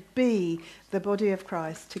ourselves, to be the body of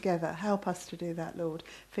Christ together. Help us to do that, Lord,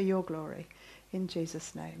 for your glory. In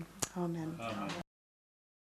Jesus' name. Amen.